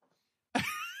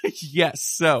 Yes.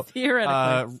 So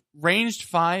theoretically, ranged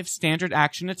 5 standard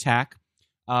action attack.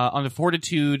 On the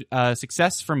fortitude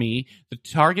success for me, the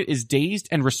target is dazed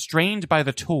and restrained by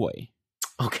the toy.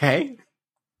 Okay.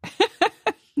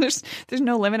 There's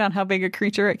no limit on how big a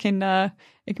creature it can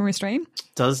restrain.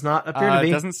 Does not appear to be.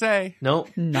 It doesn't say. Nope.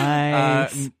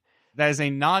 Nice. That is a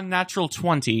non-natural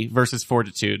 20 versus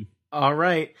fortitude. All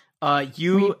right.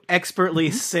 You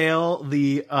expertly sail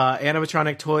the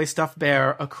animatronic toy stuffed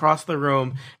bear across the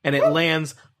room, and it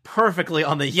lands perfectly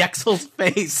on the Yexel's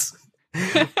face,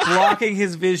 blocking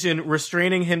his vision,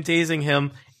 restraining him, dazing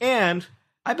him, and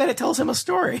I bet it tells him a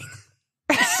story.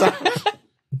 So.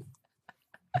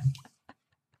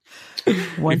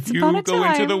 Once if upon you a go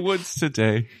time. into the woods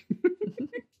today.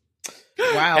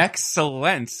 Wow.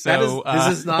 Excellent. So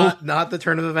this is not the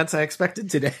turn of events I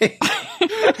expected today.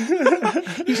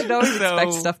 You should always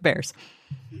expect stuffed bears.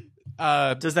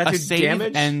 Does that do save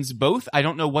damage? Ends both. I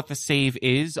don't know what the save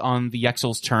is on the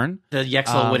Yexel's turn. The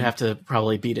Yexel would have to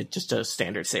probably beat it just a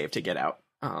standard save to get out.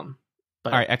 But,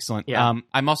 all right, excellent. Yeah.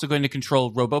 I'm also going to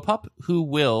control Robopup, who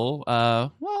will,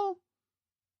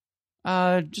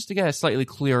 just to get a slightly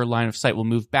clearer line of sight, will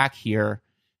move back here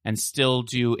and still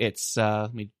do its,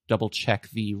 let me double check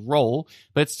the roll,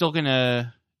 but it's still going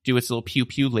to do its little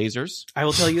pew-pew lasers. I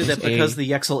will tell you that because the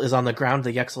Yexel is on the ground,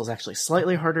 the Yexel is actually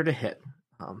slightly harder to hit.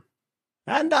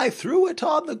 And I threw it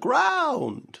on the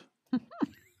ground.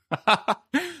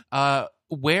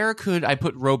 Where could I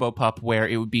put Robopup where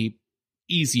it would be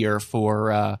easier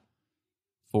for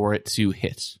it to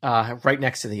hit? Right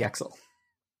next to the Yexel.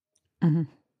 Mm-hmm.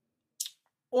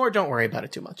 Or don't worry about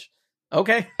it too much.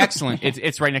 Okay. Excellent.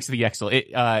 It's right next to the Yexel.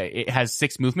 It has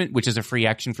 6 movement, which is a free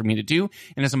action for me to do,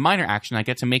 and as a minor action, I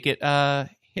get to make it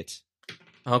hit.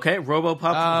 Okay,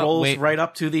 Robopup rolls right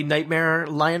up to the Nightmare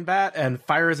Lion Bat and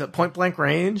fires at point blank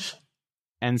range.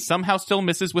 And somehow still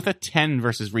misses with a 10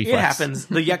 versus reflex. It happens.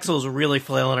 The Yexel's really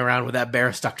flailing around with that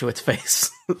bear stuck to its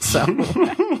face. So,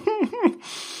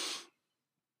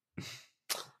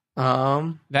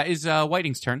 that is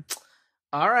Whiting's turn.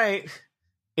 All right.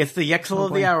 It's the Yexel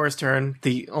of the Hour's turn.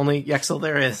 The only Yexel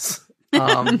there is.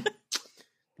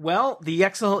 Well, the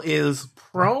Yexel is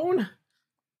prone,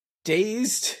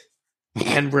 dazed,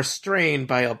 and restrained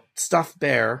by a stuffed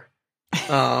bear. This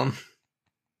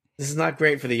is not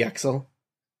great for the Yexel.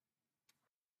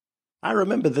 I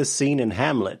remember this scene in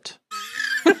Hamlet.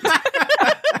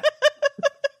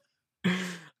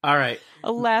 All right.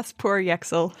 Alas, poor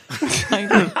Yexel.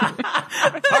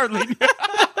 Hardly.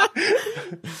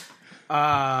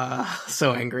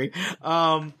 So angry.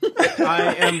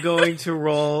 I am going to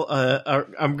roll.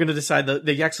 I'm going to decide that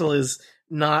the Yexel is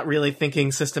not really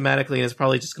thinking systematically and is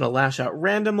probably just going to lash out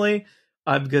randomly.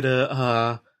 I'm going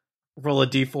to roll a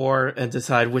d4 and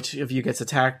decide which of you gets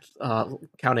attacked,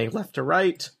 counting left to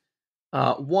right.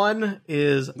 1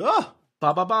 is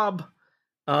Bob.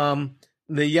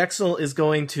 The Yexel is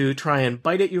going to try and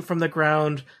bite at you from the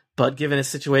ground, but given his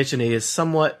situation, he is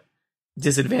somewhat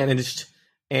disadvantaged,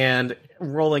 and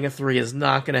rolling a 3 is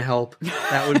not going to help.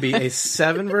 That would be a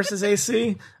 7 versus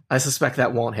AC. I suspect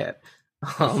that won't hit.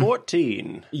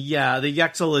 14. Yeah, the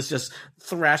Yexel is just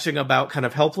thrashing about kind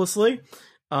of helplessly.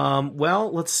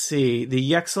 Well, let's see.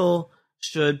 The Yexel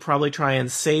should probably try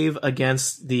and save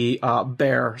against the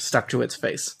bear stuck to its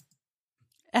face.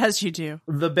 As you do.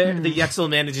 The Yexel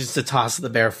manages to toss the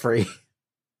bear free.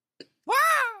 Wow!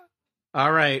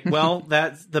 All right. Well,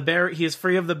 that's the bear. He is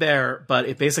free of the bear, but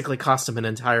it basically cost him an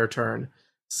entire turn.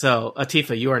 So,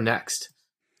 Atifa, you are next.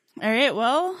 All right.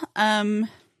 Well,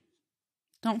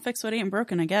 don't fix what ain't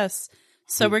broken, I guess.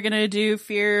 So we're gonna do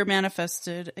Fear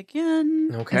Manifested again.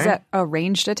 Okay. Is that a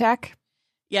ranged attack?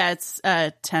 Yeah, it's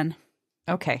 10.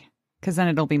 Okay, because then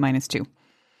it'll be -2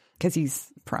 because he's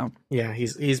prone. Yeah,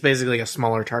 he's basically a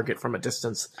smaller target from a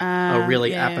distance. A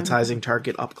really appetizing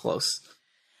target up close.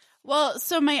 Well,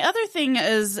 so my other thing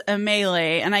is a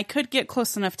melee, and I could get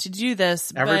close enough to do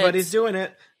this. Everybody's doing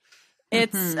it.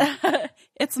 It's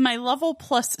it's my level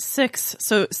 +6,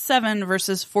 so 7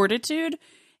 versus Fortitude,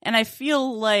 and I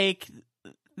feel like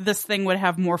this thing would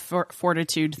have more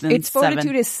fortitude than its 7.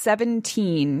 Fortitude is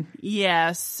 17.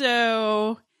 Yeah,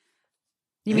 so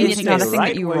you mean it's not a thing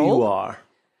right that you where roll? You are.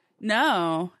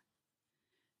 No.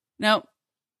 Nope.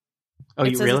 Oh,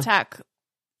 it you says really? attack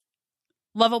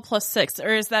level +6, or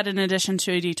is that in addition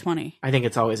to a d20? I think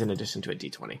it's always in addition to a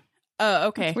d20. Oh,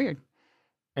 okay. That's weird.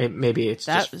 Maybe it's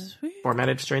That just was weird.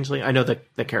 formatted strangely. I know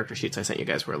the character sheets I sent you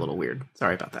guys were a little weird.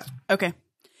 Sorry about that. Okay.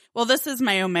 Well, this is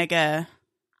my Omega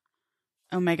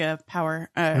power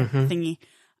thingy.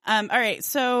 All right,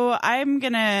 so I'm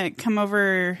gonna come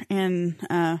over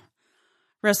and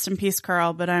rest in peace,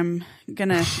 Carl. But I'm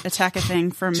gonna attack a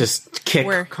thing from Just kick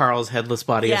where Carl's headless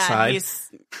body aside.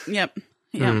 Yep.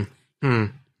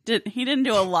 He didn't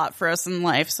do a lot for us in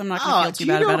life, so I'm not gonna feel Do too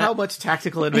you bad know about how it. much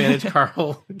tactical advantage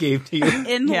Carl gave to you?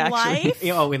 In Yeah, actually. life,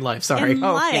 Oh, in life. Sorry. in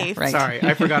life, right. Sorry,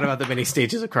 I forgot about the many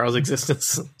stages of Carl's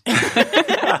existence.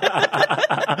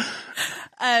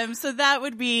 So that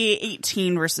would be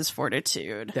 18 versus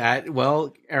Fortitude.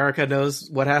 Erica knows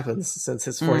what happens since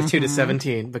his fortitude is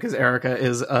 17, because Erica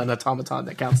is an automaton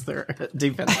that counts their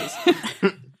defenses.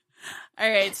 All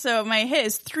right, so my hit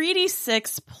is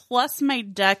 3d6 plus my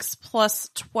dex plus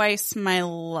twice my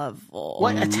level.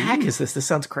 What attack is this? This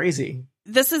sounds crazy.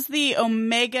 This is the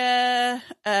Omega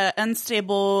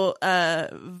unstable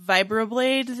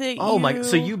vibroblade that Oh my!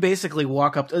 So you basically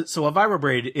walk up. So a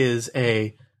vibroblade is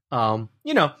a,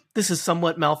 this is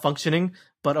somewhat malfunctioning,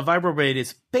 but a vibroblade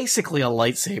is basically a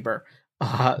lightsaber.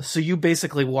 So you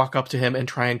basically walk up to him and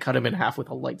try and cut him in half with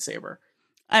a lightsaber.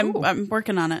 I'm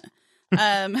working on it.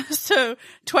 So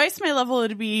twice my level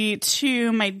would be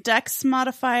 2. My dex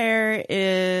modifier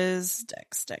is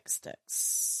dex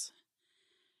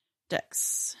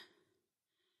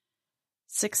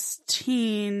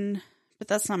 16, but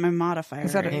that's not my modifier.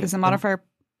 Is that right? is the modifier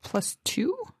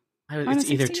 +2? It's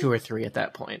either 16? 2 or 3 at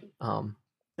that point.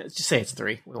 Just say it's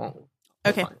 3. We won't.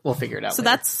 Okay. We'll figure it out. So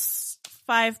later. that's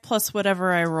 5 plus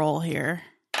whatever I roll here.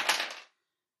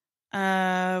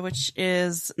 Which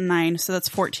is 9, so that's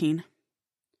 14.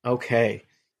 Okay.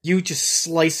 You just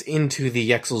slice into the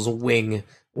Yexel's wing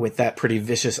with that pretty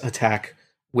vicious attack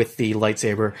with the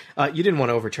lightsaber. You didn't want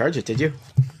to overcharge it, did you?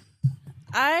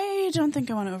 I don't think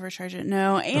I want to overcharge it.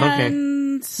 No,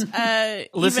 and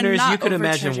listeners, you could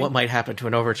imagine what might happen to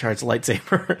an overcharged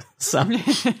lightsaber. So,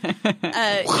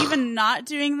 even not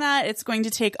doing that, it's going to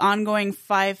take ongoing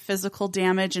 5 physical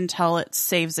damage until it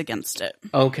saves against it.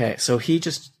 Okay, so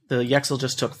the Yexel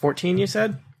just took 14. You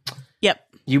said? Yep.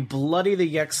 You bloody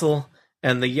the Yexel,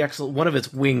 and the Yexel, one of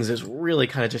its wings is really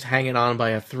kind of just hanging on by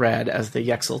a thread as the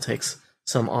Yexel takes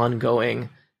some ongoing.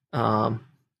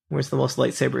 Where's the most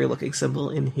lightsaber-y looking symbol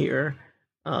in here?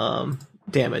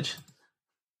 Damage.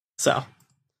 So,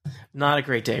 not a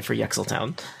great day for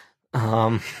Yexeltown.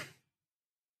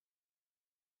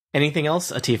 Anything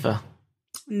else, Atifa?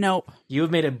 Nope. You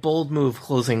have made a bold move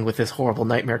closing with this horrible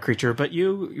nightmare creature, but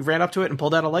you ran up to it and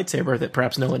pulled out a lightsaber that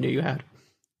perhaps no one knew you had.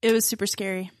 It was super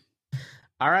scary.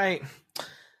 All right.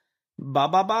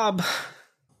 Bob.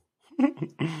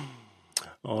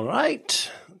 All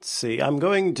right. Let's see. I'm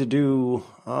going to do...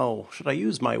 should I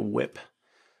use my whip?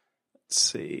 Let's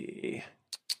see.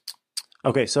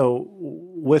 Okay, so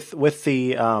with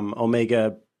the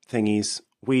Omega thingies,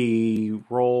 we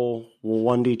roll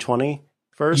 1d20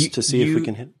 first to see if we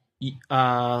can hit.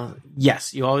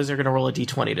 Yes, you always are going to roll a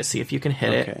d20 to see if you can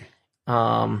hit it.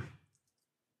 I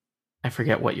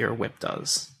forget what your whip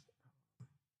does.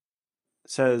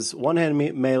 Says one-hand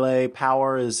melee,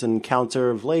 power is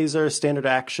encounter of laser, standard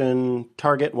action,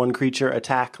 target one creature,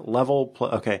 attack level.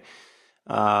 Okay.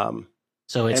 So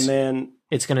it's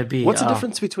going to be. What's the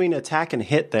difference between attack and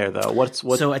hit there, though?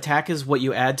 So attack is what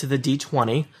you add to the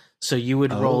d20. So you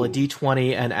would roll a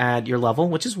d20 and add your level,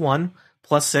 which is 1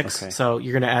 plus 6. Okay. So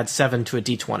you're going to add 7 to a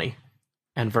d20,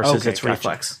 and versus its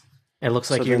reflex. It looks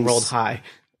like you rolled high.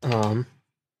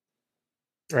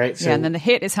 Right. So, and then the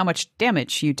hit is how much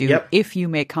damage you do if you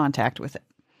make contact with it.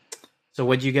 So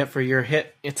what'd you get for your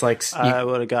hit? It's like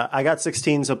I got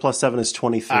 16, so plus 7 is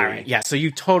 23. All right. Yeah. So you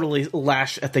totally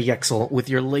lash at the Yexel with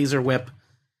your laser whip.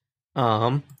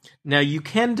 Now you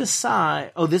can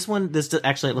decide.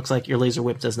 Actually, it looks like your laser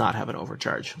whip does not have an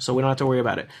overcharge, so we don't have to worry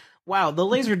about it. Wow, the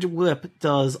laser whip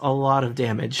does a lot of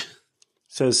damage.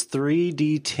 Says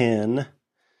 3d10.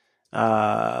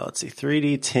 Let's see,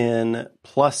 3d10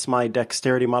 plus my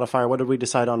dexterity modifier. What did we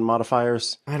decide on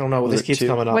modifiers? I don't know. This keeps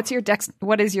coming up.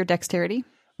 What is your dexterity?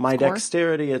 My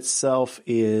dexterity itself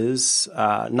is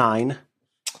 9.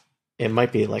 It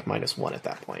might be like -1 at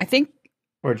that point. I think.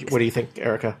 Or what do you think,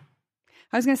 Erica?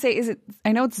 I was going to say, is it?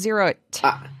 I know it's 0 at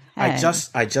 10.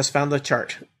 I just found the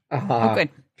chart. Oh, good.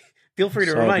 Feel free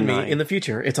to remind me in the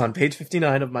future. It's on page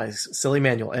 59 of my silly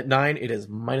manual. At 9, it is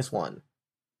 -1.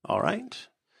 All right.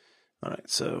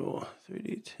 So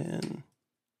 3d10.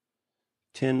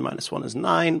 10 minus 1 is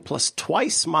 9, plus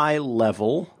twice my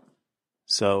level.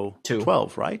 So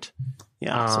 12, right?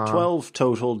 Yeah, so 12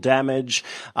 total damage.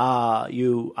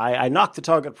 I knock the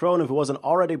target prone if it wasn't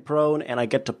already prone, and I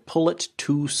get to pull it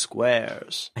 2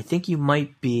 squares. I think you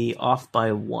might be off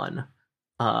by 1.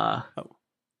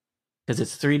 Because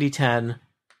it's 3d10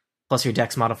 plus your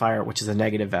dex modifier, which is a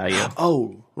negative value.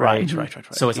 Oh, right.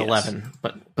 So it's 11.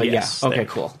 But yes, okay,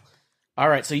 cool. All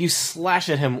right, so you slash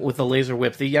at him with the laser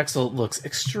whip. The Yexel looks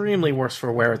extremely worse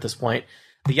for wear at this point.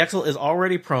 The Yexel is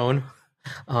already prone,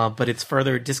 but it's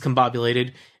further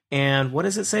discombobulated. And what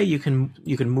does it say? You can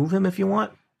move him if you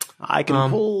want? I can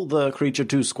pull the creature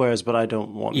 2 squares, but I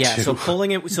don't want to. Yeah, so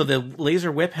pulling it. So the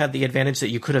laser whip had the advantage that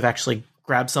you could have actually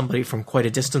grabbed somebody from quite a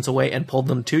distance away and pulled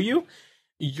them to you.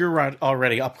 You're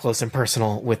already up close and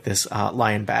personal with this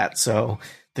lion bat, so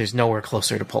there's nowhere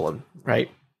closer to pull him, right?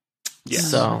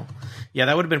 Yes. So, yeah,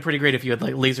 that would have been pretty great if you had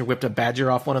like laser whipped a badger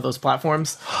off one of those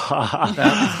platforms.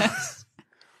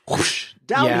 Whoosh,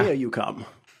 down here you come.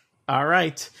 All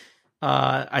right.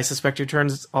 I suspect your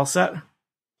turn's all set.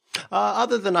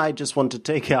 Other than I just want to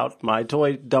take out my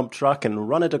toy dump truck and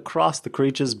run it across the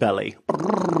creature's belly.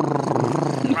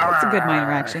 That's a good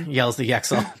minor action. Yells the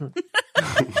Yexel.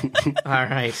 All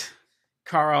right.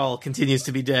 Carl continues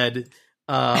to be dead.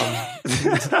 The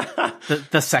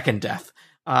second death.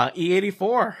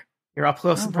 E84. You're up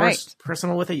close and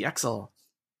personal with a Yexel.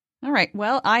 All right.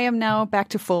 Well, I am now back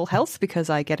to full health because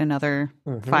I get another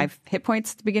 5 hit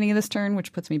points at the beginning of this turn,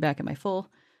 which puts me back at my full.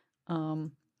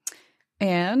 And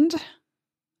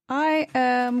I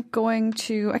am going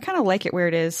to... I kind of like it where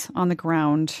it is on the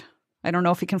ground. I don't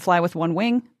know if it can fly with one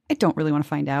wing. I don't really want to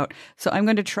find out. So I'm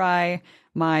going to try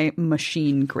my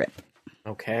machine grip.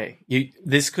 Okay.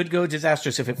 This could go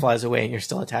disastrous if it flies away and you're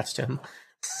still attached to him.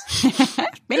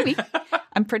 Maybe.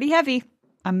 I'm pretty heavy.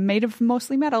 I'm made of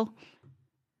mostly metal.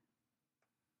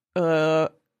 I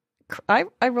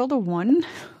rolled a 1.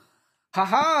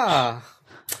 Haha!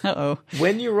 Uh-oh.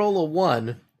 When you roll a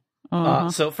 1,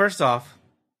 so first off,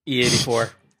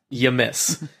 E84, you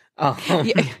miss.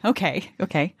 Yeah,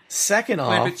 okay. Second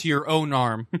Clamp off, it to your own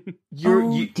arm.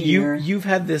 you've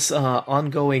had this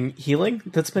ongoing healing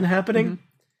that's been happening. Mm-hmm.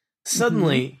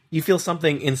 Suddenly, you feel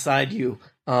something inside you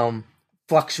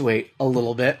fluctuate a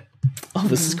little bit. Oh,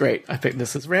 this is great. I think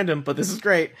this is random, but this is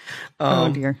great.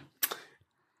 Oh dear.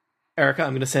 Erica,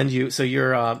 I'm going to send you. So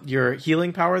your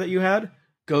healing power that you had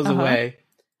goes away.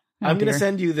 I'm going to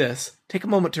send you this. Take a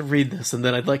moment to read this, and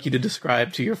then I'd like you to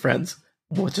describe to your friends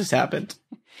what just happened.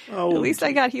 Oh, at least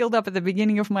I got healed up at the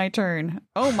beginning of my turn.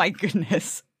 Oh my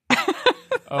goodness.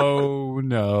 Oh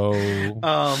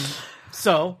no.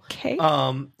 So, Okay.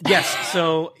 yes,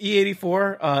 so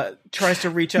E84 tries to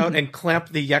reach out and clamp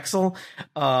the Yexel,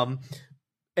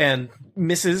 and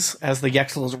misses as the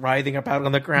Yexel is writhing about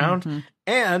on the ground.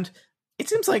 And it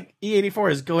seems like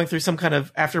E84 is going through some kind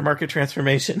of aftermarket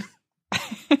transformation.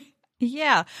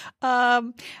 Yeah.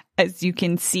 As you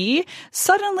can see,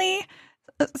 suddenly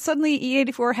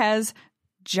E84 has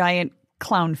giant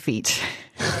clown feet.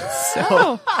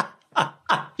 So,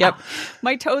 yep.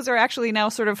 My toes are actually now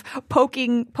sort of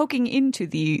poking into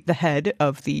the head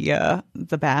of the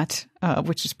bat,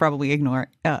 which is probably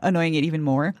annoying it even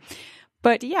more.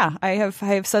 But yeah, I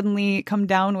have suddenly come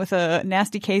down with a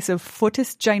nasty case of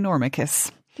Footus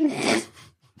Ginormicus.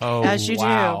 Oh, As you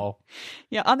wow.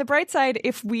 Yeah, on the bright side,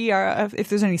 if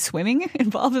there's any swimming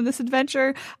involved in this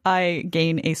adventure, I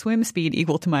gain a swim speed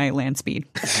equal to my land speed.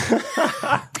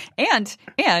 and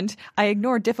I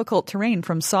ignore difficult terrain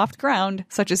from soft ground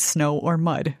such as snow or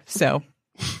mud. So,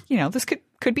 this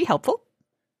could be helpful.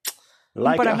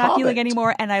 Like but I'm not hobbit. healing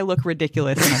anymore, and I look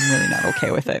ridiculous, and I'm really not okay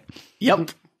with it.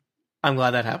 Yep. I'm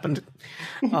glad that happened.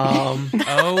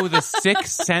 Oh, the sick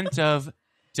scent of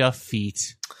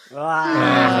defeat. The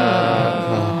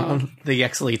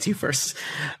Yexel eats you first.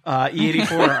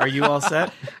 E84, are you all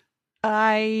set?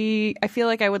 I feel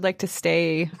like I would like to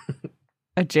stay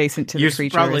adjacent to You're the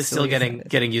creature. probably as still silly as that is.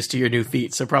 getting used to your new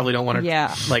feet, so probably don't want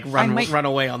to run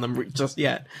away on them just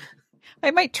yet.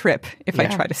 I might trip if I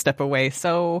Yeah. try to step away.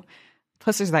 So,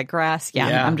 plus there's that grass.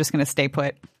 Yeah. I'm just going to stay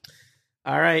put.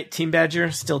 All right, Team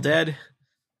Badger still dead.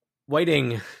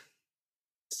 Whiting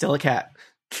still a cat.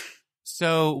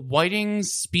 So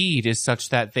Whiting's speed is such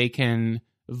that they can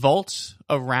vault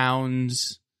around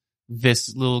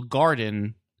this little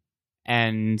garden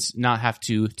and not have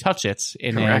to touch it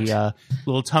in Correct. a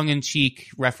little tongue-in-cheek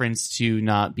reference to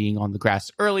not being on the grass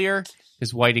earlier,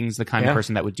 because Whiting's the kind of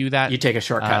person that would do that. You take a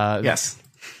shortcut. Yes.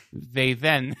 They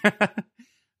then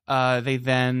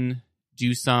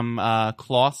do some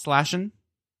claw slashing.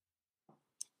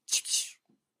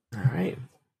 All right.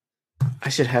 I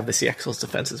should have the Yexel's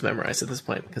defenses memorized at this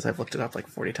point because I've looked it up like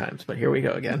 40 times, but here we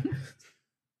go again.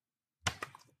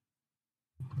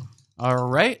 All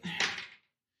right.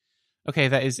 Okay,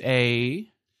 that is a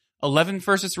 11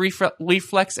 versus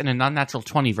reflex and a non-natural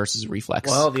 20 versus reflex.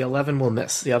 Well, the 11 will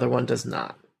miss. The other one does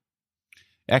not.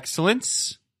 Excellent.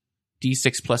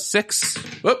 D6 plus 6.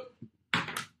 Whoop.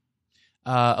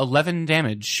 11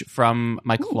 damage from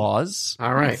my claws.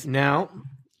 All right. Now,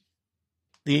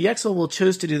 the Yexel will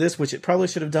choose to do this, which it probably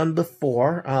should have done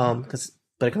before,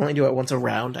 but it can only do it once a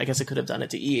round. I guess it could have done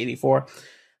it to E84.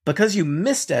 Because you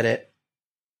missed at it,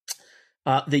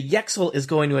 the Yexel is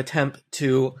going to attempt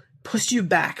to push you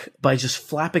back by just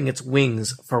flapping its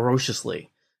wings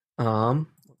ferociously. Let's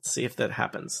see if that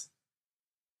happens.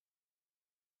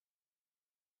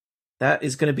 That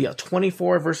is going to be a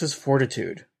 24 versus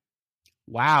Fortitude.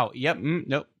 Wow. Yep.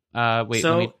 Nope. Wait,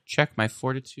 So- let me check my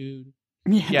fortitude.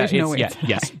 Yeah, Yeah, there's no way.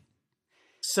 yes.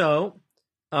 So,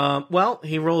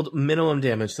 he rolled minimum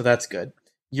damage, so that's good.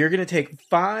 You're going to take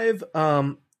 5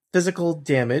 physical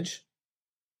damage,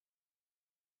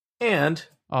 and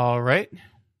All right.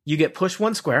 you get pushed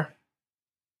 1 square,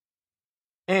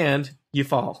 and you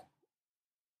fall.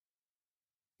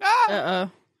 Ah!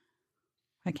 Uh-oh.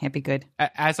 That can't be good.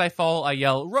 As I fall, I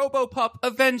yell, "Robopup,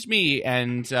 avenge me!"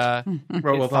 And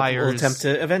Robopop will fires- attempt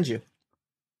to avenge you.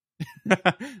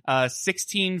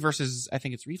 16 versus, I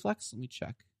think it's reflex. Let me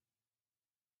check.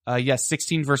 Yes,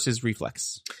 16 versus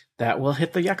reflex. That will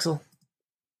hit the Yexel.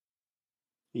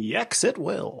 Yes, it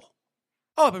will.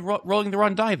 Oh, I've been rolling the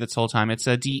wrong die this whole time. It's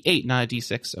a D8, not a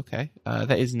D6. Okay,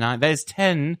 that is 9. That is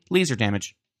 10 laser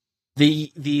damage.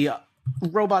 The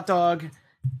robot dog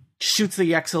shoots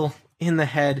the Yexel in the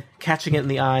head, catching it in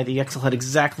the eye. The Yexel had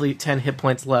exactly 10 hit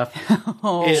points left.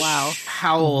 Oh, It wow.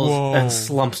 howls Whoa. and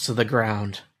slumps to the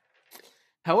ground.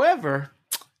 However,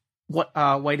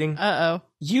 Whiting, Uh-oh.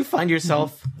 you find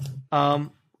yourself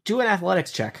do an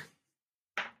athletics check.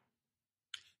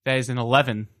 That is an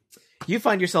 11. You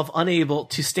find yourself unable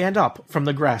to stand up from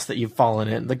the grass that you've fallen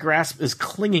in. The grass is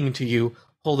clinging to you,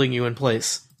 holding you in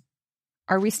place.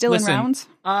 Are we still in rounds?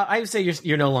 I would say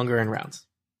you're no longer in rounds.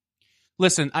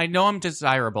 Listen, I know I'm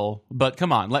desirable, but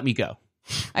come on, let me go.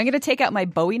 I'm going to take out my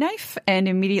Bowie knife and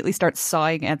immediately start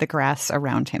sawing at the grass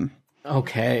around him.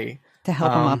 Okay. To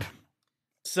help him up.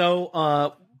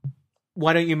 So,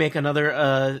 why don't you make another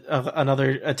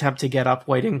attempt to get up,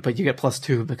 Whiting? But you get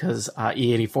 +2 because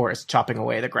E84 is chopping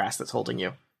away the grass that's holding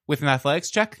you. With an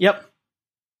athletics check? Yep.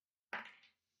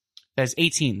 That's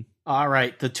 18. All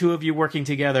right. The two of you working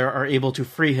together are able to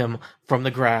free him from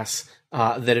the grass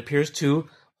that appears to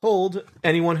hold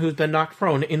anyone who's been knocked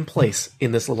prone in place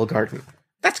in this little garden.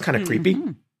 That's kind of creepy.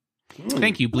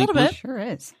 Thank you, Bleep. A little bit. Sure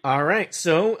is. All right.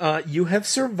 So you have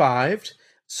survived.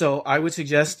 So I would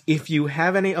suggest if you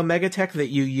have any Omega Tech that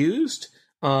you used,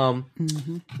 roll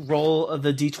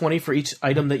the D20 for each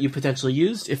item that you potentially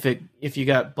used. If you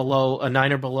got below a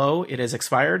 9 or below, it has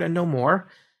expired and no more.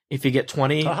 If you get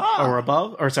 20 or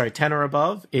above, 10 or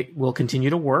above, it will continue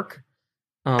to work.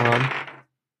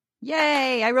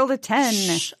 Yay! I rolled a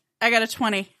 10. I got a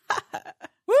 20.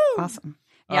 Woo! Awesome.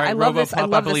 Yeah, All right, I love this.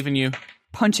 RoboPup, I believe in you.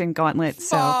 Punching gauntlet.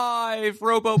 So 5.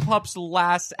 RoboPup's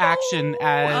last action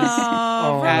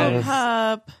as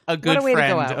RoboPup. a good What a way to go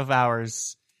friend out. of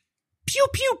ours. Pew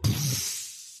pew,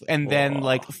 and then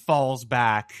falls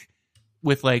back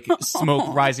with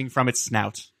smoke rising from its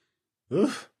snout.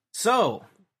 So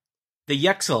the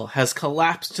Yexel has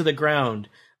collapsed to the ground.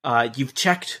 You've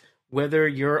checked whether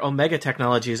your Omega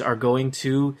technologies are going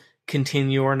to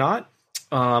continue or not.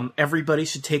 Everybody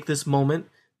should take this moment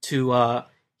to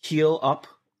heal up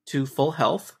to full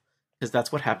health, because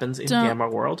that's what happens in Gamma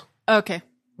World. Okay.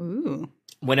 Ooh.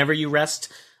 Whenever you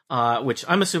rest, which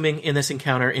I'm assuming in this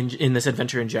encounter, in this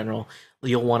adventure in general,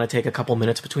 you'll want to take a couple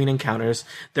minutes between encounters.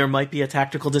 There might be a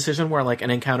tactical decision where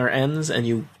an encounter ends and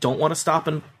you don't want to stop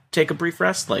and take a brief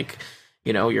rest,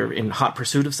 you're in hot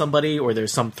pursuit of somebody, or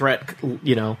there's some threat,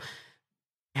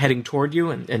 heading toward you,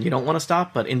 and you don't want to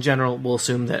stop. But in general, we'll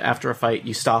assume that after a fight,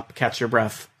 you stop, catch your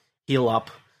breath, heal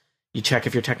up, you check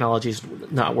if your technology's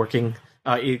not working,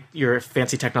 your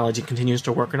fancy technology continues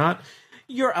to work or not.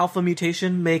 Your alpha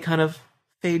mutation may kind of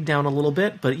fade down a little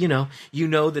bit, but you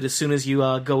know that as soon as you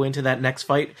go into that next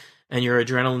fight and your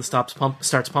adrenaline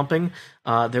starts pumping,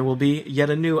 there will be yet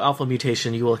a new alpha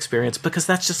mutation you will experience, because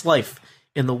that's just life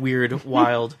in the weird,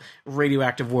 wild,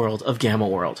 radioactive world of Gamma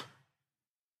World.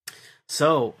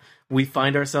 So we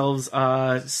find ourselves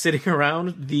sitting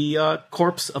around the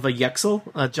corpse of a Yexel,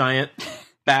 a giant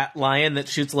bat lion that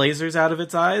shoots lasers out of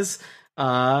its eyes.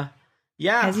 Yeah.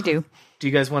 As you do. Do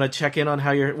you guys want to check in on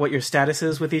what your status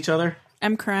is with each other?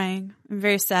 I'm crying. I'm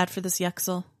very sad for this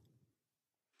Yexel.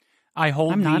 I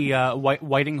hold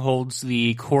Whiting holds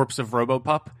the corpse of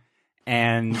RoboPup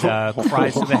and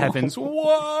cries to the heavens,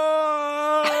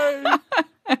 "Why?"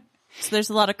 So there's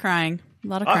a lot of crying.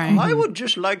 I would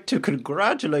just like to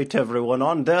congratulate everyone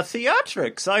on their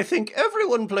theatrics. I think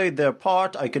everyone played their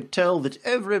part. I could tell that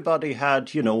everybody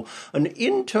had, an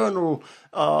internal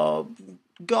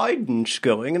guidance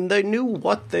going, and they knew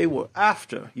what they were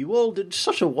after. You all did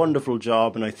such a wonderful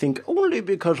job, and I think only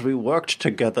because we worked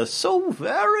together so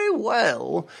very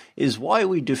well is why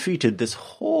we defeated this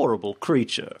horrible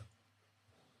creature.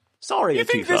 Sorry, You Atifa.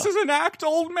 think this is an act,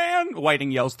 old man?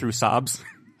 Whiting yells through sobs.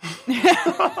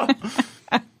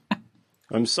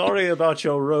 I'm sorry about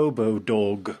your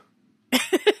robo-dog.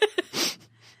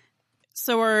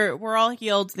 So we're all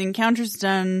healed. The encounter's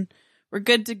done. We're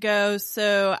good to go.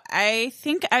 So I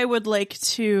think I would like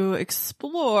to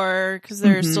explore, because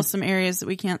there are still some areas that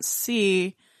we can't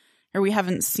see or we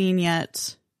haven't seen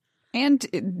yet.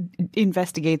 And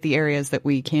investigate the areas that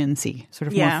we can see, sort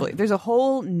of more fully. There's a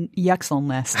whole Yexel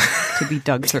nest to be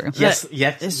dug through. Yes,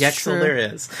 Yexel there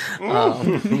is.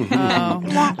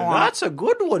 That's a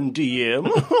good one,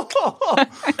 DM.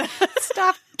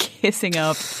 Stop kissing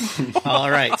up.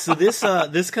 All right, so this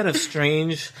kind of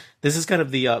strange. This is kind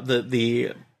of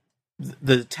the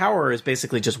tower is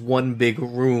basically just one big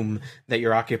room that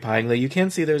you're occupying. Though you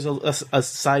can see there's a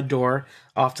side door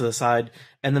off to the side,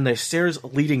 and then there's stairs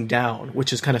leading down,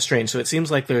 which is kind of strange. So it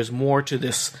seems like there's more to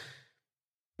this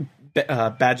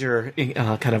Badger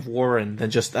kind of warren than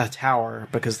just a tower,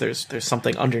 because there's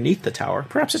something underneath the tower.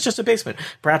 Perhaps it's just a basement.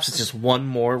 Perhaps it's just one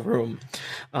more room.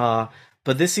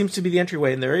 But this seems to be the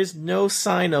entryway, and there is no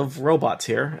sign of robots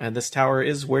here. And this tower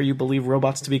is where you believe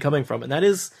robots to be coming from. And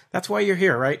that's why you're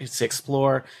here, right? It's to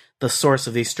explore the source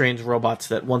of these strange robots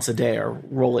that once a day are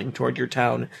rolling toward your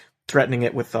town, threatening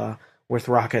it with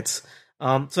rockets.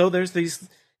 So there's these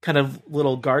kind of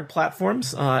little guard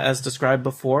platforms, as described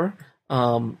before,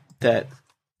 that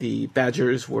the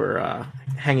Badgers were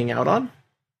hanging out on.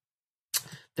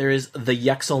 There is the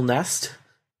Yexel nest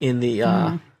in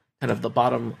the kind of the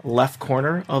bottom left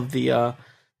corner of the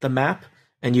map,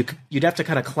 and you'd have to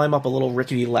kind of climb up a little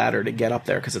rickety ladder to get up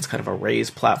there because it's kind of a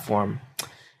raised platform.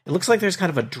 It looks like there's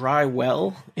kind of a dry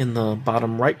well in the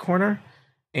bottom right corner,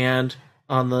 and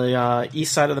on the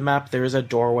east side of the map there is a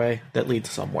doorway that leads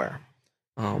somewhere.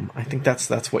 I think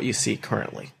that's what you see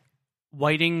currently.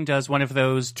 Whiting does one of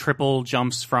those triple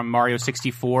jumps from Mario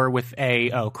 64 with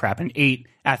an 8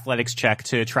 athletics check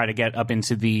to try to get up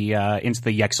into the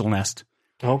Yexel nest.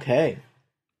 Okay.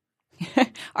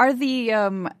 Are the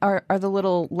are the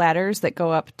little ladders that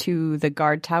go up to the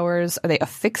guard towers, are they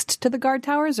affixed to the guard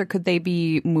towers, or could they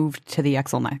be moved to the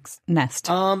Yexel nest?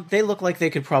 They look like they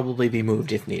could probably be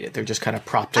moved if needed. They're just kind of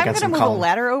propped against some columns. I'm going to move a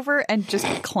ladder over and just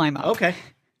climb up. Okay.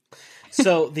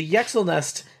 So the Yexel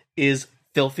nest is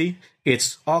filthy.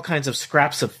 It's all kinds of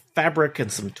scraps of fabric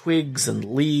and some twigs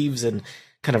and leaves and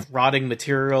kind of rotting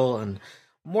material and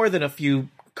more than a few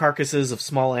carcasses of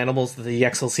small animals that the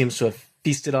Yexel seems to have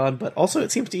feasted on, but also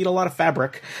it seems to eat a lot of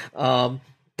fabric.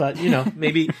 But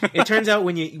maybe it turns out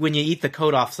when you eat the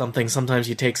coat off something, sometimes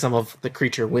you take some of the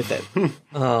creature with it.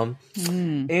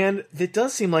 And it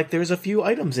does seem like there's a few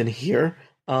items in here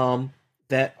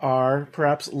that are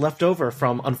perhaps left over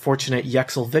from unfortunate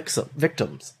Yexel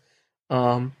victims.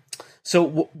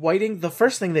 So Whiting, the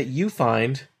first thing that you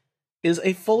find is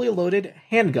a fully loaded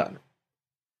handgun.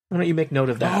 Why don't you make note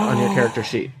of that on your character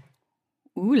sheet?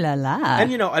 Ooh la la.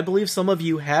 And, I believe some of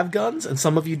you have guns and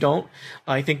some of you don't.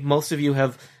 I think most of you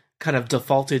have kind of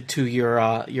defaulted to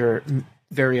your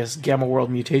various Gamma World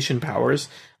mutation powers,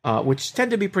 which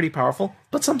tend to be pretty powerful,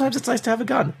 but sometimes it's nice to have a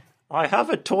gun. I have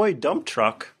a toy dump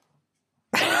truck.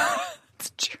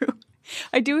 It's true.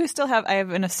 I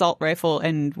have an assault rifle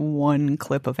and 1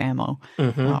 clip of ammo.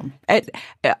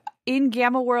 In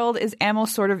Gamma World, is ammo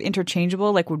sort of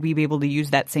interchangeable? Like, would we be able to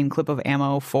use that same clip of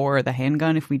ammo for the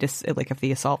handgun if if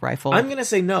the assault rifle? I'm going to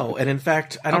say no. And in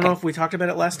fact, I don't know if we talked about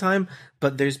it last time,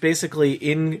 but there's basically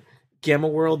in Gamma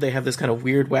World, they have this kind of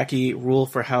weird, wacky rule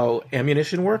for how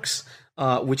ammunition works,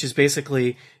 which is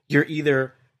basically you're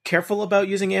either careful about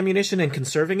using ammunition and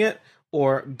conserving it,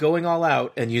 or going all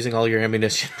out and using all your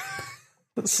ammunition.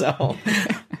 So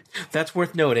that's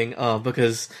worth noting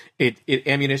because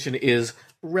ammunition is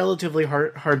relatively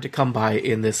hard to come by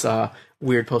in this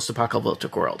weird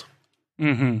post-apocalyptic world.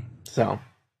 Mm-hmm. So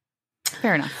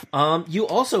fair enough. You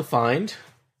also find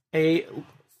a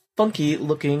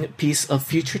funky-looking piece of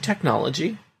future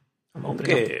technology. I'm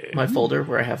opening up my folder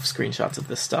where I have screenshots of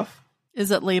this stuff.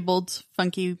 Is it labeled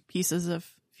funky pieces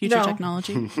of future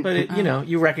technology? But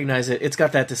you recognize it. It's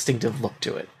got that distinctive look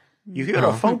to it. You hear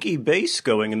a funky bass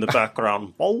going in the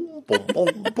background. Boom, boom, boom,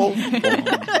 boom, boom,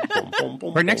 boom, boom,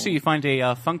 boom. Right next to you find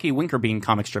a funky Winkerbean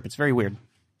comic strip. It's very weird.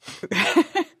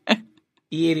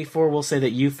 E84 will say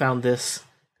that you found this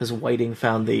because Whiting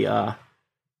found the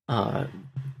gun.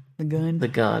 The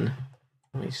gun.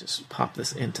 Let me just pop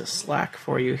this into Slack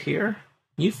for you here.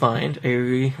 You find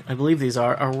I believe these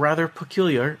are a rather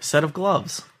peculiar set of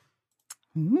gloves.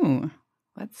 Ooh,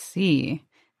 let's see.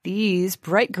 These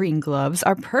bright green gloves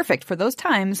are perfect for those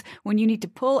times when you need to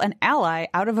pull an ally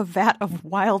out of a vat of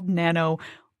wild nano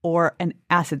or an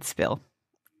acid spill.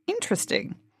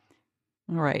 Interesting.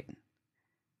 All right.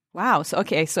 Wow. So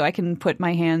I can put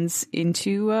my hands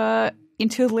into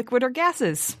liquid or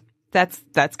gases. That's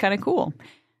kind of cool,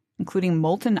 including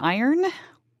molten iron.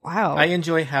 Wow. I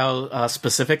enjoy how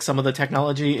specific some of the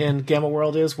technology in Gamma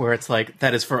World is, where it's like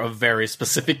that is for a very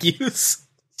specific use.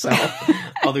 So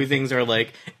other things are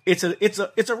like it's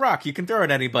a rock, you can throw it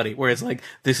at anybody, whereas like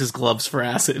this is gloves for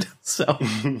acid. So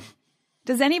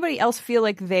does anybody else feel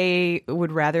like they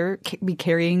would rather be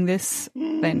carrying this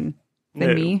than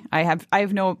me? I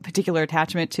have no particular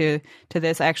attachment to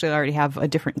this. I actually already have a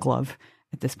different glove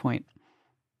at this point.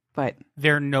 But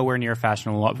they're nowhere near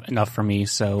fashionable enough for me,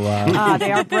 so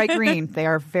they are bright green. They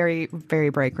are very, very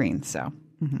bright green, so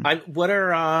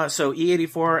mm-hmm. So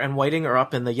E84 and Whiting are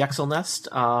up in the Yexel nest.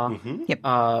 Yep.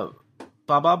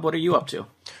 Bob, what are you up to?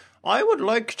 I would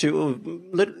like to,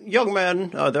 young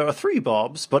man. There are 3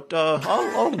 Bobs, but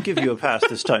I'll give you a pass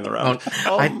this time around.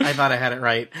 I thought I had it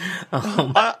right.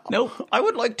 Nope. I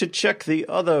would like to check the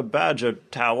other Badger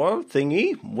Tower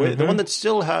thingy, the one that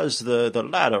still has the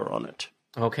ladder on it.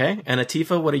 Okay, and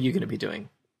Atifa, what are you going to be doing?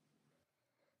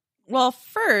 Well,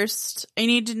 first, I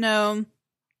need to know,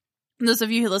 those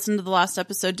of you who listened to the last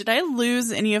episode, did I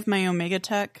lose any of my Omega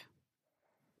Tech?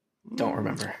 Don't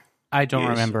remember. I don't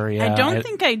remember, yeah. I don't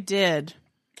think I did.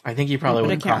 I think you probably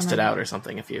would have crossed it out or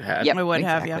something if you had. Yep, I would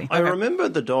have, yeah. I remember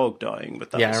the dog dying,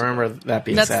 but I remember that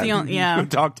being That's sad. the only, yeah. The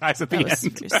dog dies at the That was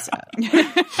end. very sad.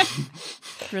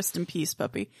 Rest in peace,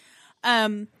 puppy.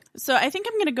 So I think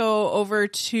I'm going to go over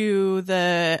to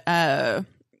the,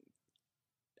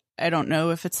 I don't know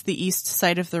if it's the east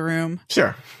side of the room.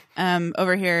 Sure.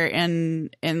 Over here and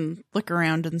look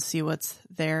around and see what's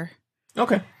there.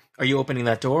 Okay. Are you opening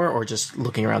that door or just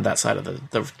looking around that side of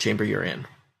the chamber you're in?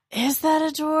 Is that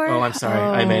a door? Oh, I'm sorry.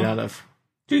 I may not have.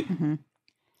 Mm-hmm.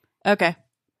 Okay.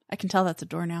 I can tell that's a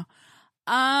door now.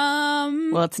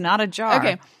 Well, it's not a jar.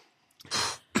 Okay.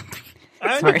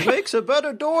 And it makes a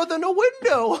better door than a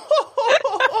window.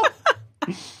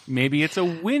 Maybe it's a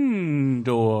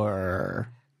windor.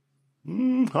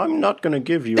 I'm not going to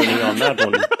give you any on that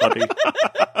one, buddy.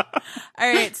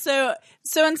 All right, so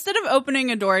instead of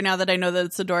opening a door, now that I know that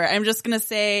it's a door, I'm just going to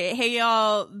say, hey,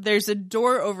 y'all, there's a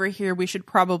door over here. We should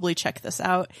probably check this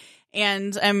out.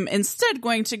 And I'm instead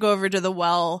going to go over to the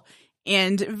well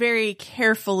and very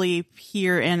carefully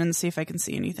peer in and see if I can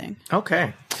see anything.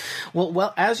 Okay.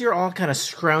 Well, as you're all kind of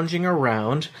scrounging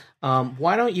around,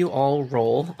 why don't you all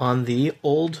roll on the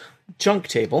old junk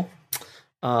table,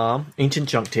 ancient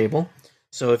junk table.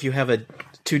 So if you have a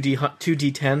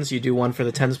 2d10s, you do one for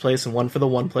the tens place and one for the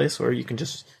one place, or you can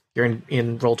just, you're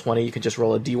in roll 20, you can just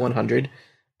roll a d100.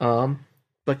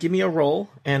 But give me a roll,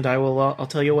 and I'll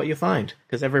tell you what you find,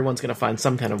 because everyone's going to find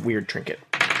some kind of weird trinket.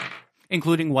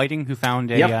 Including Whiting, who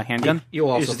found a handgun.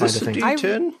 You'll also Is find this a a thing.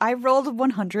 D10? I rolled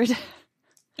 100.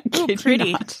 Oh,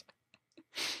 pretty.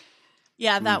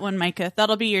 Yeah, that one, Micah.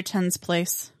 That'll be your tens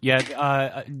place.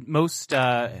 Yeah, most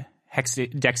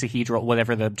dexahedral,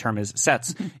 whatever the term is,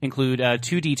 sets include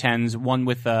 2 d10s, one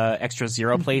with extra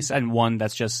 0 place and one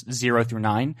that's just 0 through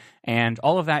 9. And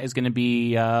all of that is going to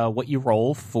be what you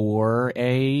roll for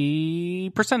a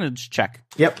percentage check.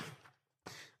 Yep.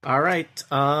 All right.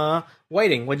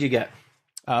 Whiting, what'd you get?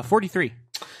 43.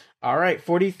 All right,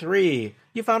 43.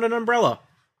 You found an umbrella.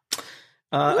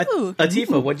 Ooh.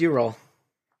 Atifa, what'd you roll?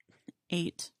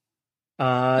 8.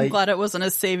 I'm glad it wasn't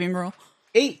a saving roll.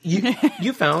 8.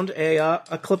 You found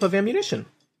a clip of ammunition.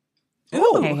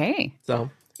 Ooh. Hey. So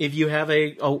if you have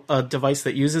a device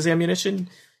that uses ammunition,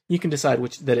 you can decide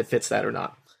that it fits that or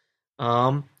not.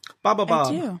 Bob,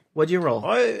 I do. what'd you roll?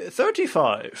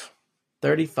 35.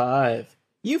 35.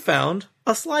 You found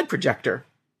a slide projector.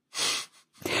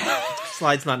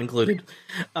 Slides not included.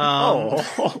 And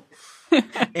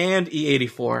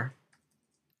E84.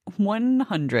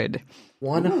 100.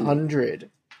 100.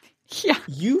 Yeah.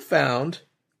 You found,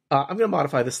 I'm going to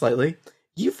modify this slightly.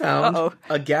 You found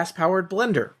a gas-powered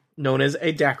blender known as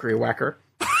a daiquiri whacker.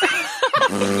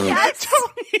 Yes!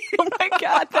 Oh my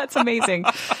god, that's amazing.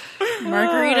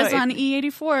 Margaritas on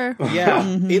E84. Yeah,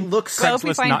 it looks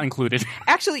Craigslist not included.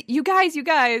 Actually, you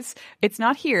guys, it's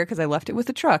not here because I left it with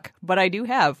the truck, but I do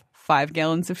have 5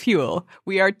 gallons of fuel.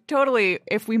 We are totally,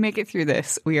 if we make it through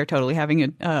this, we are totally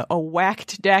having a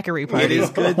whacked daiquiri party. It is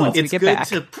good. Once It's we get good back.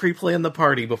 to pre-plan the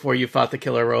party before you fought the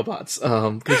killer robots,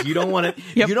 because you don't want to.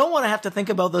 Yep. You don't want to have to think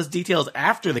about those details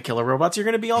after the killer robots. You're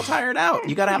going to be all tired out.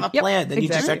 You got to have a plan, then you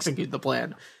just execute the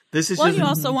plan. This is Well, you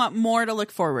also want more to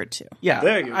look forward to. yeah.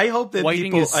 There you go. I hope that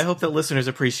Whiting I hope that listeners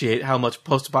appreciate how much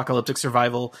post-apocalyptic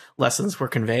survival lessons we're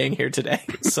conveying here today.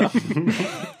 So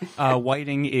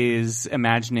Whiting is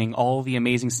imagining all the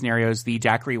amazing scenarios the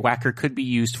daiquiri whacker could be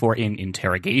used for in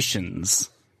interrogations.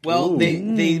 well,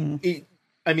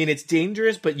 I mean, it's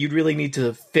dangerous, but you'd really need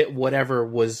to fit whatever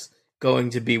was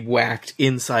going to be whacked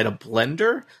inside a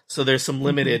blender. So there's some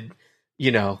limited,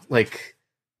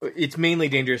 it's mainly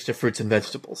dangerous to fruits and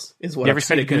vegetables. Is what You I'm ever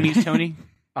seen trying to get. Goonies, Tony?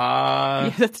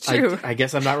 Yeah, that's true. I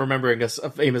guess I'm not remembering a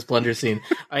famous blender scene.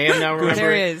 I am now remembering.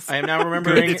 There is. I am now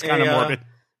remembering. It's kind of morbid.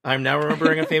 I'm now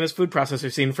remembering a famous food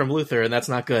processor scene from Luther, and that's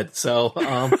not good. So,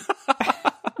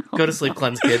 go to sleep,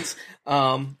 cleanse, kids.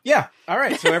 Yeah. All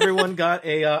right. So everyone got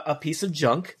a piece of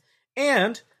junk,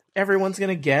 and everyone's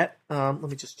gonna get. Let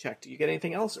me just check. Do you get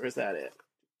anything else, or is that it?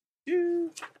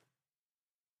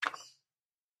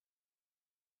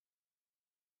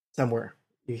 Somewhere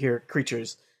you hear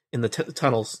creatures in the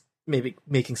tunnels, maybe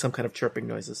making some kind of chirping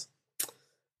noises.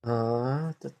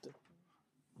 What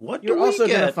You're do we also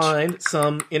going to get? find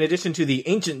some, in addition to the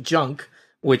ancient junk,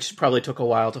 which probably took a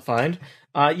while to find,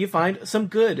 you find some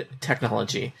good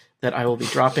technology that I will be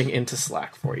dropping into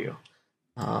Slack for you.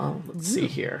 Let's see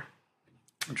here.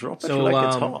 Drop it So, like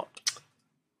it's hot.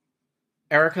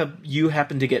 Erica, you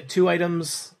happen to get 2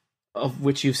 items, of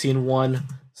which you've seen 1.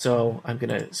 So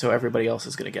everybody else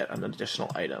is gonna get an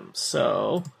additional item.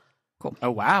 So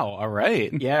Oh, wow. All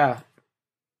right. yeah,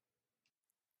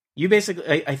 you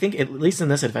basically, I think at least in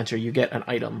this adventure, you get an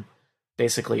item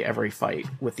basically every fight,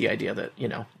 with the idea that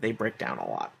they break down a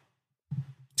lot.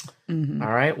 Mm-hmm.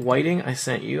 All right, Whiting, I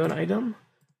sent you an item.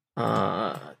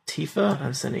 Tifa,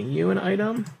 I'm sending you an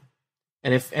item.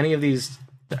 And if any of these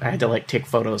I had to like take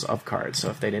photos of cards, so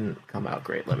if they didn't come out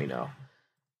great, let me know.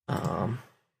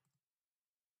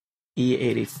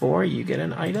 E84, you get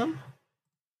an item.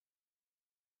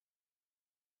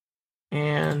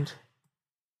 And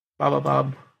Baba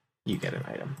Bob, you get an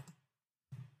item.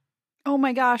 Oh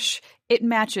my gosh, it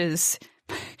matches.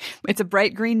 It's a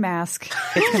bright green mask.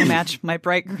 It's going to match my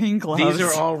bright green gloves. These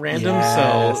are all random,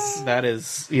 so that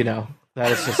is,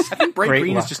 that is just I think bright great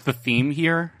green luck. is just the theme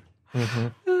here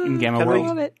in Gamma Can World.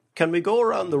 Love it. Can we go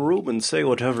around the room and say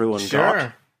what everyone got?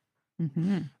 Sure.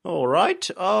 All right.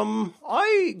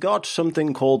 I got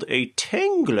something called a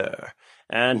tangler.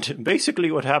 And basically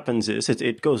what happens is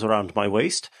it goes around my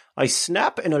waist. I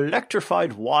snap an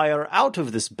electrified wire out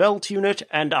of this belt unit,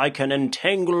 and I can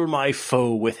entangle my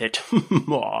foe with it.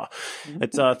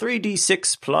 It's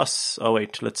 3d6 plus... Oh,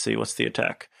 wait, let's see. What's the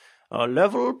attack?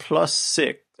 Level plus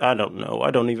 6. I don't know.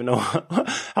 I don't even know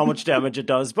how much damage it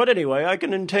does. But anyway, I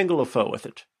can entangle a foe with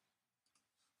it.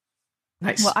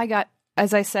 Nice. Well, I got,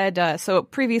 as I said, so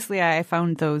previously I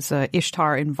found those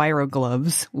Ishtar Enviro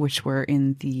gloves, which were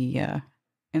in the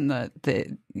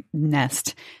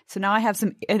nest. So now I have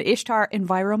an Ishtar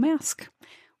Enviro mask,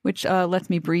 which lets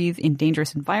me breathe in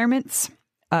dangerous environments.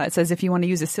 It says if you want to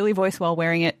use a silly voice while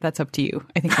wearing it, that's up to you.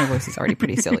 I think my voice is already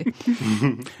pretty silly.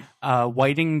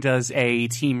 Whiting does a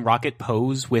Team Rocket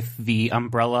pose with the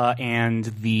umbrella and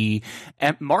the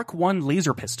Mark I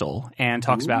laser pistol and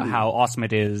talks about how awesome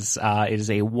it is. It is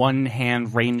a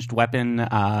one-hand ranged weapon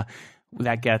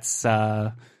that gets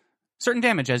certain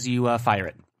damage as you fire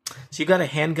it. So you got a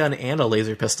handgun and a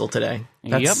laser pistol today.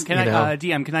 That's, Can I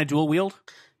DM, can I dual wield?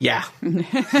 Yeah.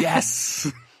 Yes.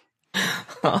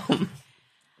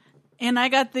 And I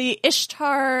got the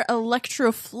Ishtar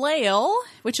Electro Flail,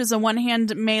 which is a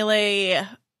one-hand melee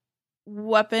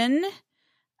weapon.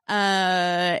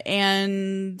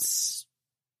 And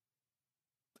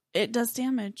it does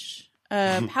damage.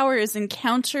 Power is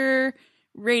encounter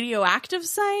radioactive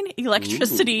sign,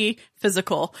 electricity,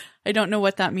 physical. I don't know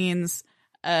what that means.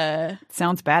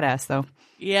 Sounds badass, though.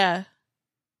 Yeah.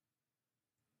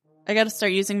 I got to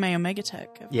start using my Omega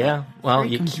Tech. Yeah. Well,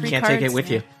 you can't take it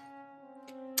with you.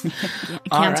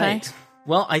 Can't I?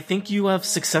 Well, I think you have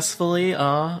successfully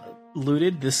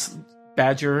looted this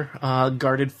badger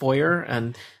guarded foyer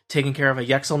and taken care of a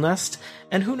Yexel nest.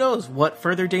 And who knows what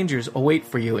further dangers await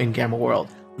for you in Gamma World.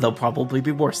 They'll probably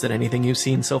be worse than anything you've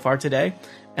seen so far today.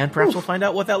 And perhaps we'll find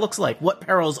out what that looks like. What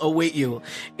perils await you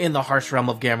in the harsh realm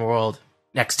of Gamma World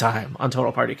next time on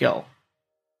Total Party Kill.